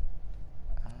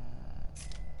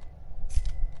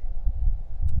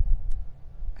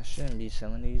 I shouldn't be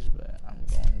selling these, but I'm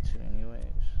going to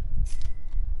anyways.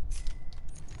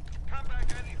 Come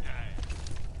back anytime.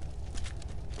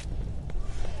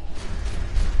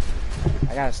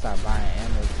 I gotta stop buying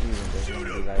ammo too. There's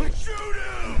gonna be like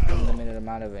unlimited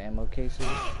amount of ammo cases.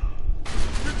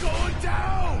 You're going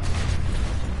down!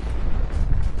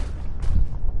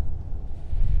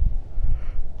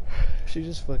 She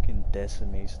just fucking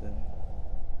decimates them.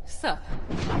 Sup?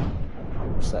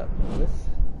 What's up, Lilith?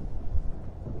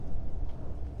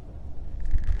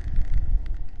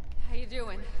 How you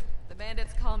doing? The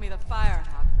bandits call me the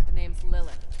Firehawk, but the name's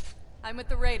Lilith. I'm with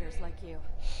the Raiders like you.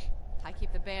 I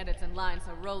keep the bandits in line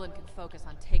so Roland can focus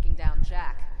on taking down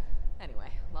Jack.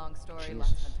 Anyway, long story,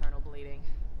 lots of internal bleeding.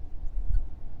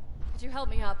 Could you help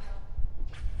me up?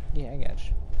 Yeah, I got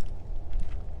you.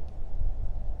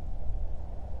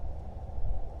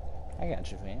 I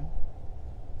got you, fam.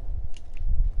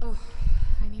 Oh,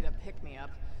 I need a pick-me-up.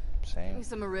 Give me Same.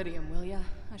 some iridium, will ya?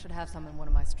 I should have some in one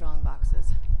of my strong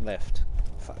boxes. Left.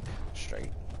 Fuck.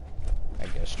 Straight. I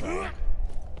guess strong.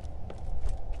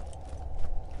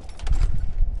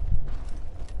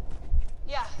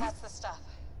 Yeah, that's the stuff.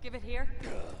 Give it here.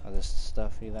 Oh, this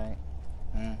stuff you like?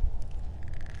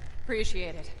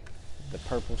 Appreciate it. The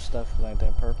purple stuff, you like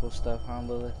that purple stuff, huh,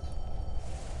 Lilith?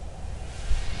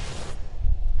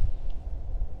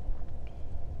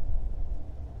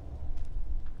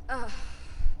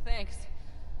 Thanks.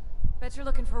 Bet you're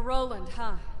looking for Roland,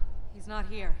 huh? He's not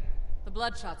here. The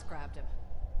Bloodshots grabbed him.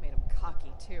 Made him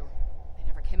cocky, too. They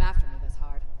never came after me this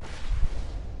hard.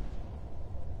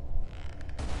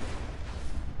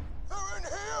 They're in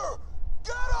here!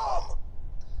 Get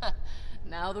them!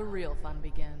 Now the real fun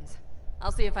begins.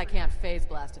 I'll see if I can't phase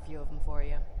blast a few of them for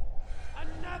you.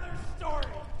 Another story.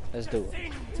 Let's do it.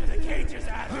 Sing to the cages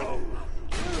at home.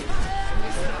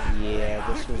 Yeah,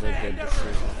 this was a good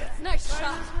decision. Nice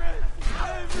shot.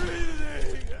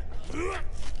 Everything.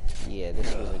 Yeah,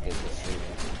 this was a good decision.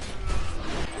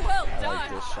 Well I done. like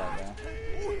this shotgun.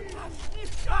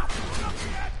 Stop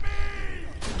looking at me.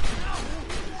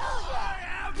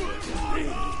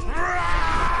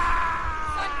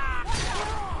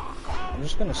 I'm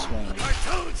just gonna swing. I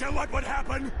told you what would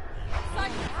happen!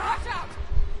 Watch out.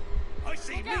 I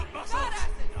see Look meat out. muscles!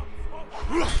 Badasses.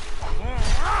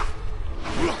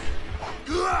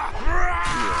 Yeah,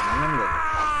 remember.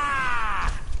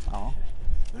 Oh.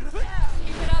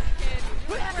 Keep it up, kid.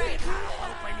 You're great.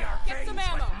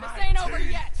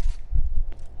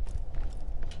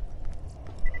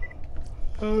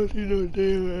 I don't need no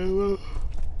damn ammo.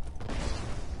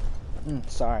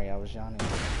 Sorry, I was yawning.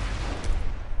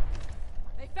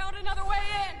 They found another way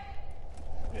in!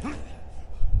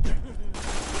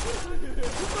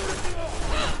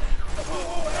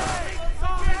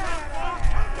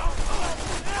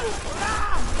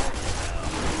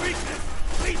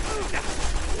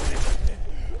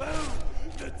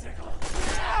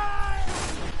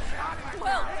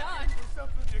 Well done!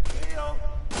 Something to kill.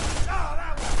 Oh,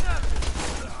 that was nothing.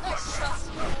 Nice shot!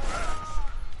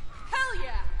 Hell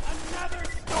yeah! Another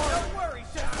story. Don't worry,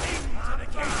 just aim to the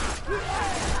case.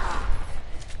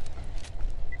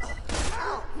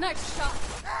 Nice shot!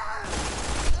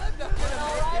 Doing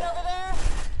alright over there?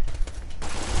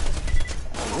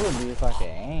 It would be if I could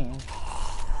aim.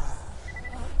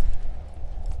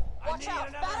 Watch out!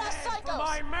 Badass psychos!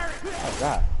 Oh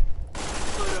god.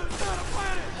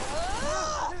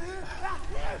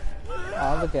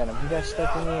 Oh, look at him. He got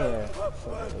stuck in the air.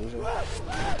 Fucking loser.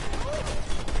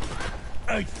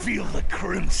 I feel the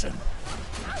crimson.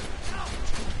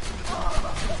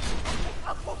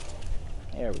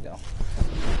 There we go.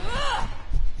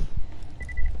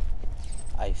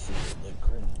 I feel the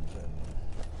crimson.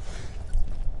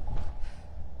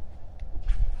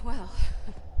 Well,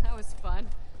 that was fun.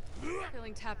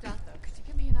 Feeling tapped out though. Could you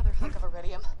give me another hunk of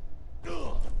iridium?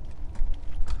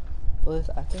 Liz,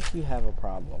 I think you have a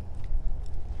problem.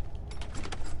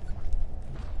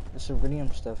 This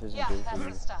iridium stuff isn't good that's for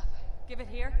you. the stuff. Give it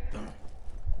here.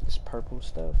 This purple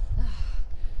stuff.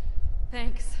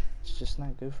 Thanks. It's just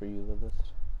not good for you, Lilith.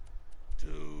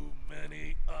 Too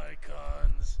many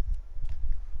icons.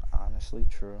 Honestly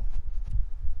true.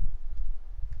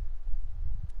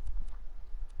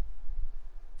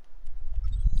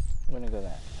 We're gonna go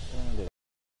that. We're gonna do that.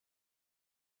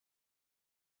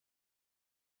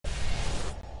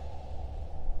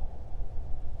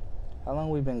 How long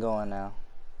we been going now?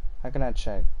 How can I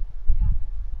check?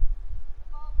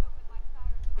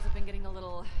 I've been getting a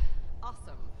little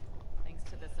awesome thanks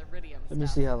to this iridium Let me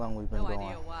stuff. see how long we've been No going.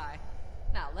 idea why.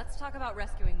 Now, let's talk about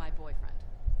rescuing my boyfriend.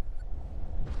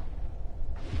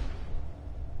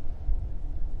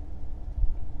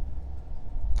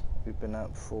 We've been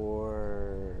up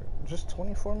for just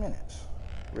 24 minutes.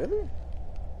 Really?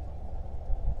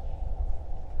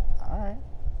 Alright.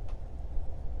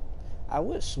 I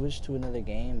would switch to another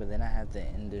game, but then I have to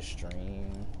end the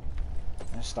stream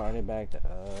and start it back up.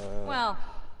 Well,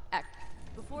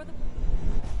 before the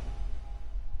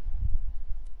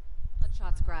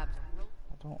shots grabbed him.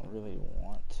 I don't really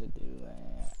want to do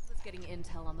that. Was getting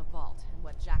intel on the vault and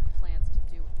what Jack plans to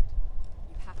do with it.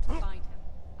 You have to find him.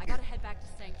 I gotta head back to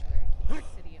Sanctuary, keep the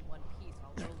city in one piece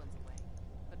while Roland's away.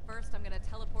 But first, I'm gonna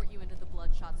teleport you into the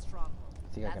Bloodshot stronghold.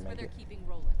 That's where they're keeping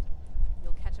Roland.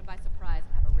 You'll catch him by surprise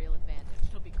and have a real advantage.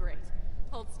 It'll be great.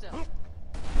 Hold still.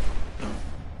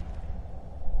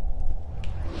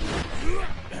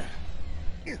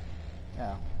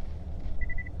 Yeah.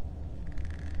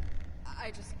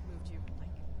 I just moved you like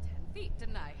 10 feet,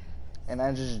 didn't I? And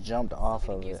I just jumped off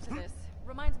of Used it. to this.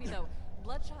 Reminds me though,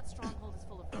 Bloodshot Stronghold is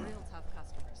full of real tough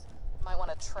customers. Might want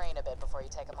to train a bit before you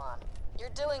take them on. You're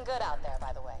doing good out there,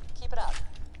 by the way. Keep it up.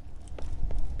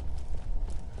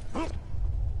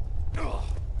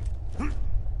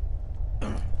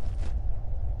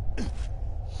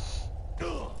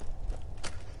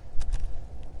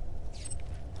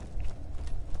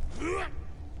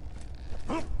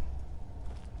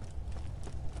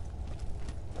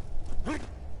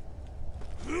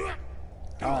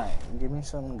 Alright, give me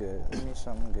something good. Give me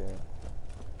something good.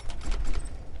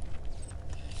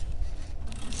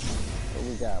 What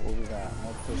we got? What we got?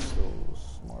 More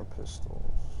pistols. More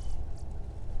pistols.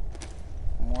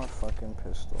 More fucking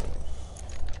pistols.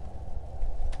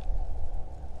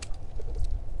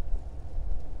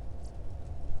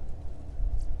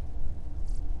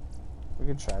 We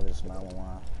could try this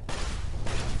Malawan.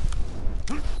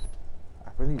 I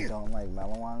really don't like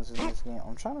Malawans in this game.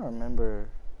 I'm trying to remember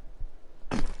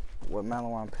what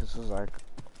Malawan pistols are,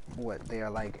 what they are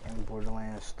like in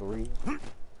Borderlands 3.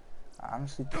 I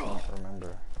honestly can't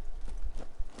remember.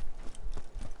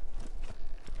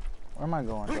 Where am I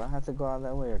going? Do I have to go out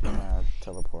that way or can I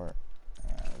teleport?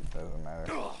 Yeah, it doesn't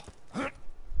matter.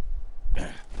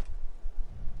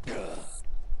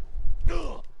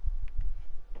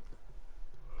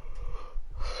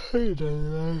 Hey,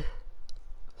 Daddy.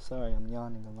 Sorry, I'm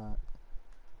yawning a lot.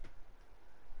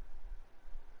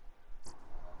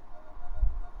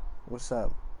 What's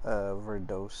up,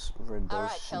 Verdos?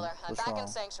 Alright, killer. I'm back in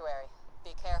Sanctuary.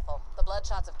 Be careful. The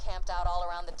Bloodshots have camped out all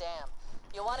around the dam.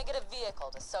 You'll want to get a vehicle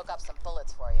to soak up some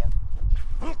bullets for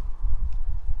you.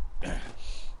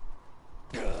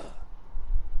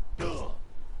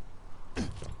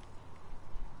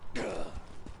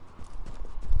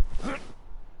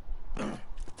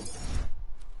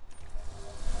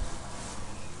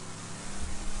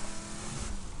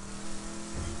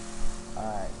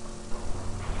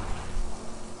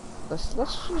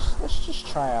 let's just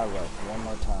try our luck one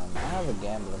more time. I have a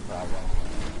gambling problem.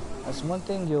 That's one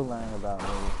thing you'll learn about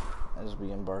me as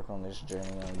we embark on this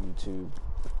journey on YouTube.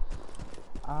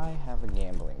 I have a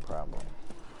gambling problem.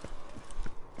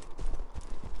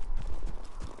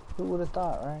 Who would have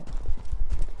thought, right?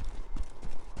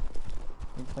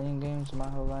 Been playing games my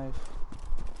whole life.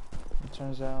 It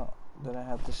turns out that I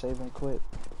have to save and quit.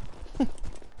 And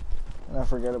I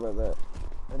forget about that.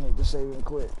 I need to save and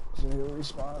quit so he'll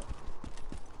respawn.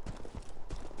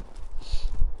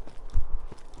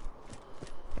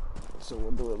 So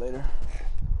we'll do it later.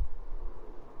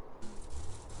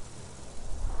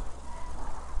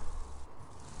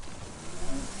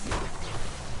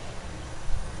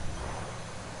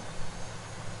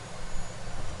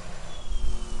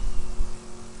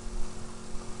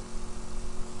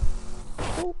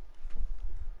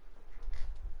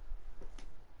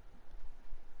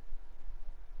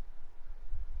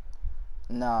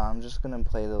 Nah, I'm just gonna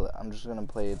play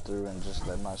it through and just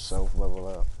let myself level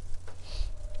up.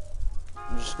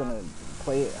 I'm just gonna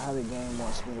play it how the game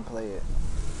wants me to play it.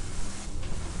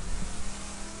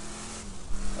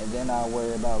 And then I'll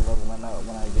worry about leveling up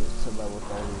when I get to level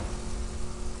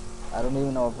 30. I don't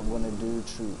even know if I'm gonna do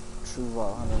true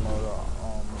Vault Hunter mode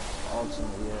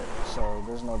ultimate yet, so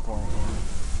there's no point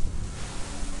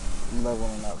in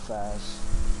leveling up fast.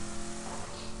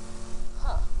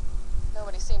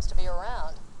 Nobody seems to be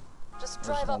around. Just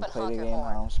drive up and honk your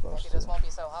horn. Maybe this won't be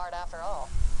so hard after all.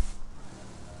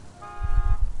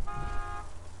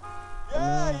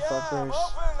 Yeah, I'm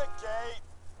opening the gate.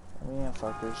 Me and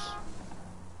fuckers.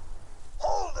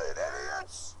 Hold it,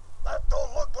 idiots! That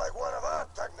don't look like one of our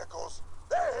technicals.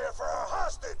 They're here for our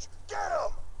hostage. Get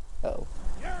them! Oh.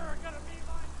 You're gonna be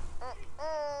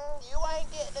You ain't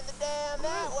getting in the dam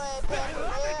that way, Pepper.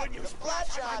 The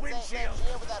bloodshot ain't getting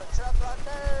here without a truck like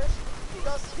hers.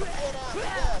 Go see me get out the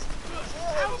dust.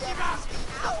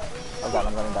 Oh god,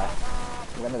 I'm gonna die.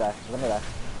 I'm gonna die. I'm gonna die.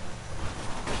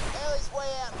 Ellie's way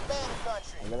out in bandit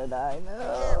country. I'm gonna die.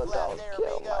 No, don't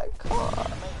kill my car.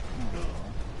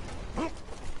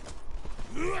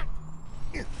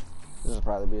 This will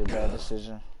probably be a bad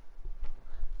decision.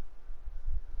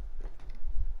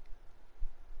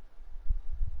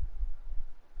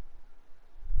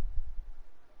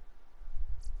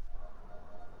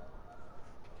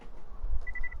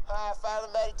 I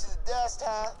finally made it to the dust,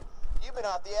 huh? You've been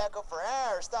off the echo for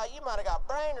hours. Thought you might have got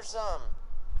brain or something.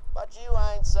 But you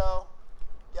ain't so.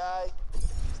 Guy.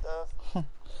 Stuff.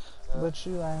 But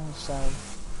you ain't so.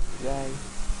 Guy.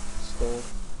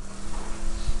 Stuff.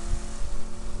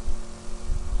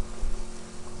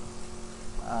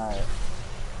 Alright.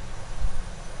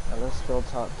 Now let's go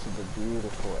talk to the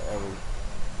beautiful Ellie.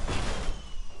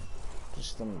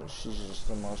 She's just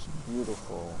the most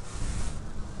beautiful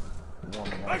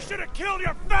woman. I should have killed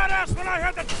your fat ass when I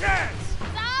had the chance!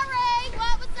 Sorry!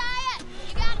 What was that?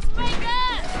 You gotta speak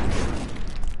up!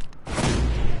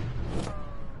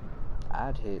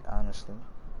 I'd hit, honestly.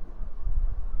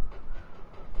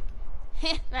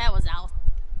 That was awesome.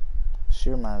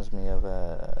 She reminds me of,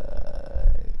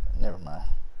 never mind.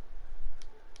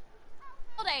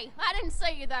 Hey, I didn't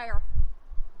see you there.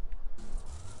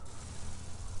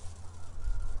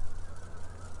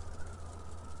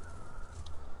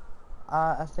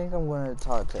 I think I'm going to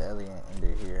talk to Ellie and end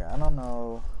it here. I don't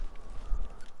know.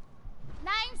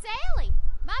 Name's Ellie.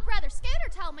 My brother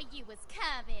Scooter told me you was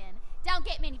coming. Don't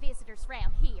get many visitors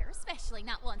around here, especially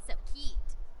not one so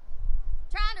cute.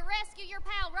 Trying to rescue your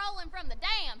pal Roland from the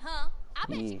dam, huh? I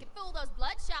bet you could fool those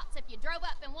bloodshots if you drove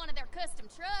up in one of their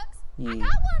custom trucks. I got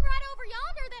one right over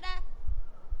yonder that I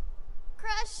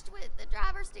crushed with the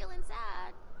driver still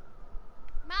inside.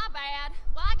 My bad.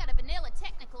 Well, I got a vanilla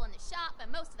technical in the shop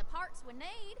and most of the parts we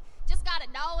need. Just gotta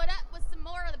doll it up with some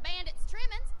more of the bandits'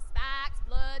 trimmings. Spikes,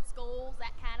 blood, skulls,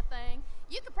 that kind of thing.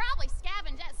 You could probably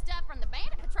scavenge that stuff from the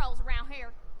bandit patrols around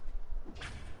here.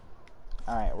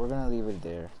 Alright, we're gonna leave it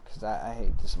there, because I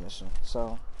hate this mission.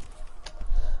 So,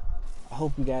 I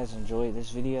hope you guys enjoyed this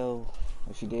video.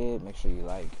 If you did, make sure you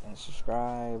like and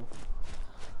subscribe.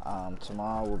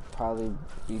 Tomorrow we'll probably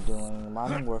be doing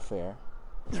Modern Warfare.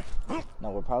 No,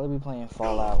 we'll probably be playing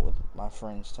Fallout with my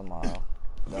friends tomorrow.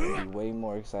 That'll be way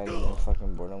more exciting than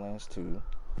fucking Borderlands 2.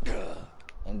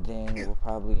 And then we'll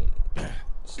probably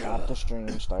stop the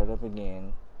stream, start up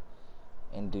again,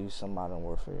 and do some Modern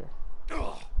Warfare.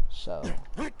 So,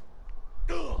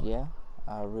 yeah,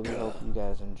 I really hope you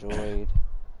guys enjoyed.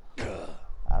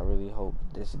 I really hope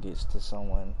this gets to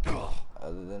someone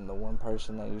other than the one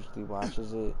person that usually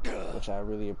watches it, which I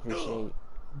really appreciate.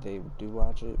 They do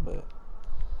watch it, but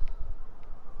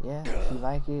yeah, if you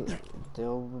like it,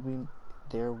 there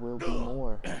will be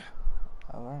more.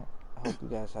 Alright. I hope you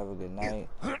guys have a good night,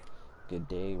 good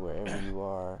day, wherever you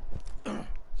are.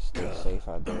 Stay safe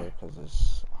out there, because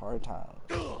it's hard times.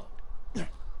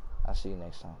 I'll see you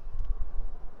next time.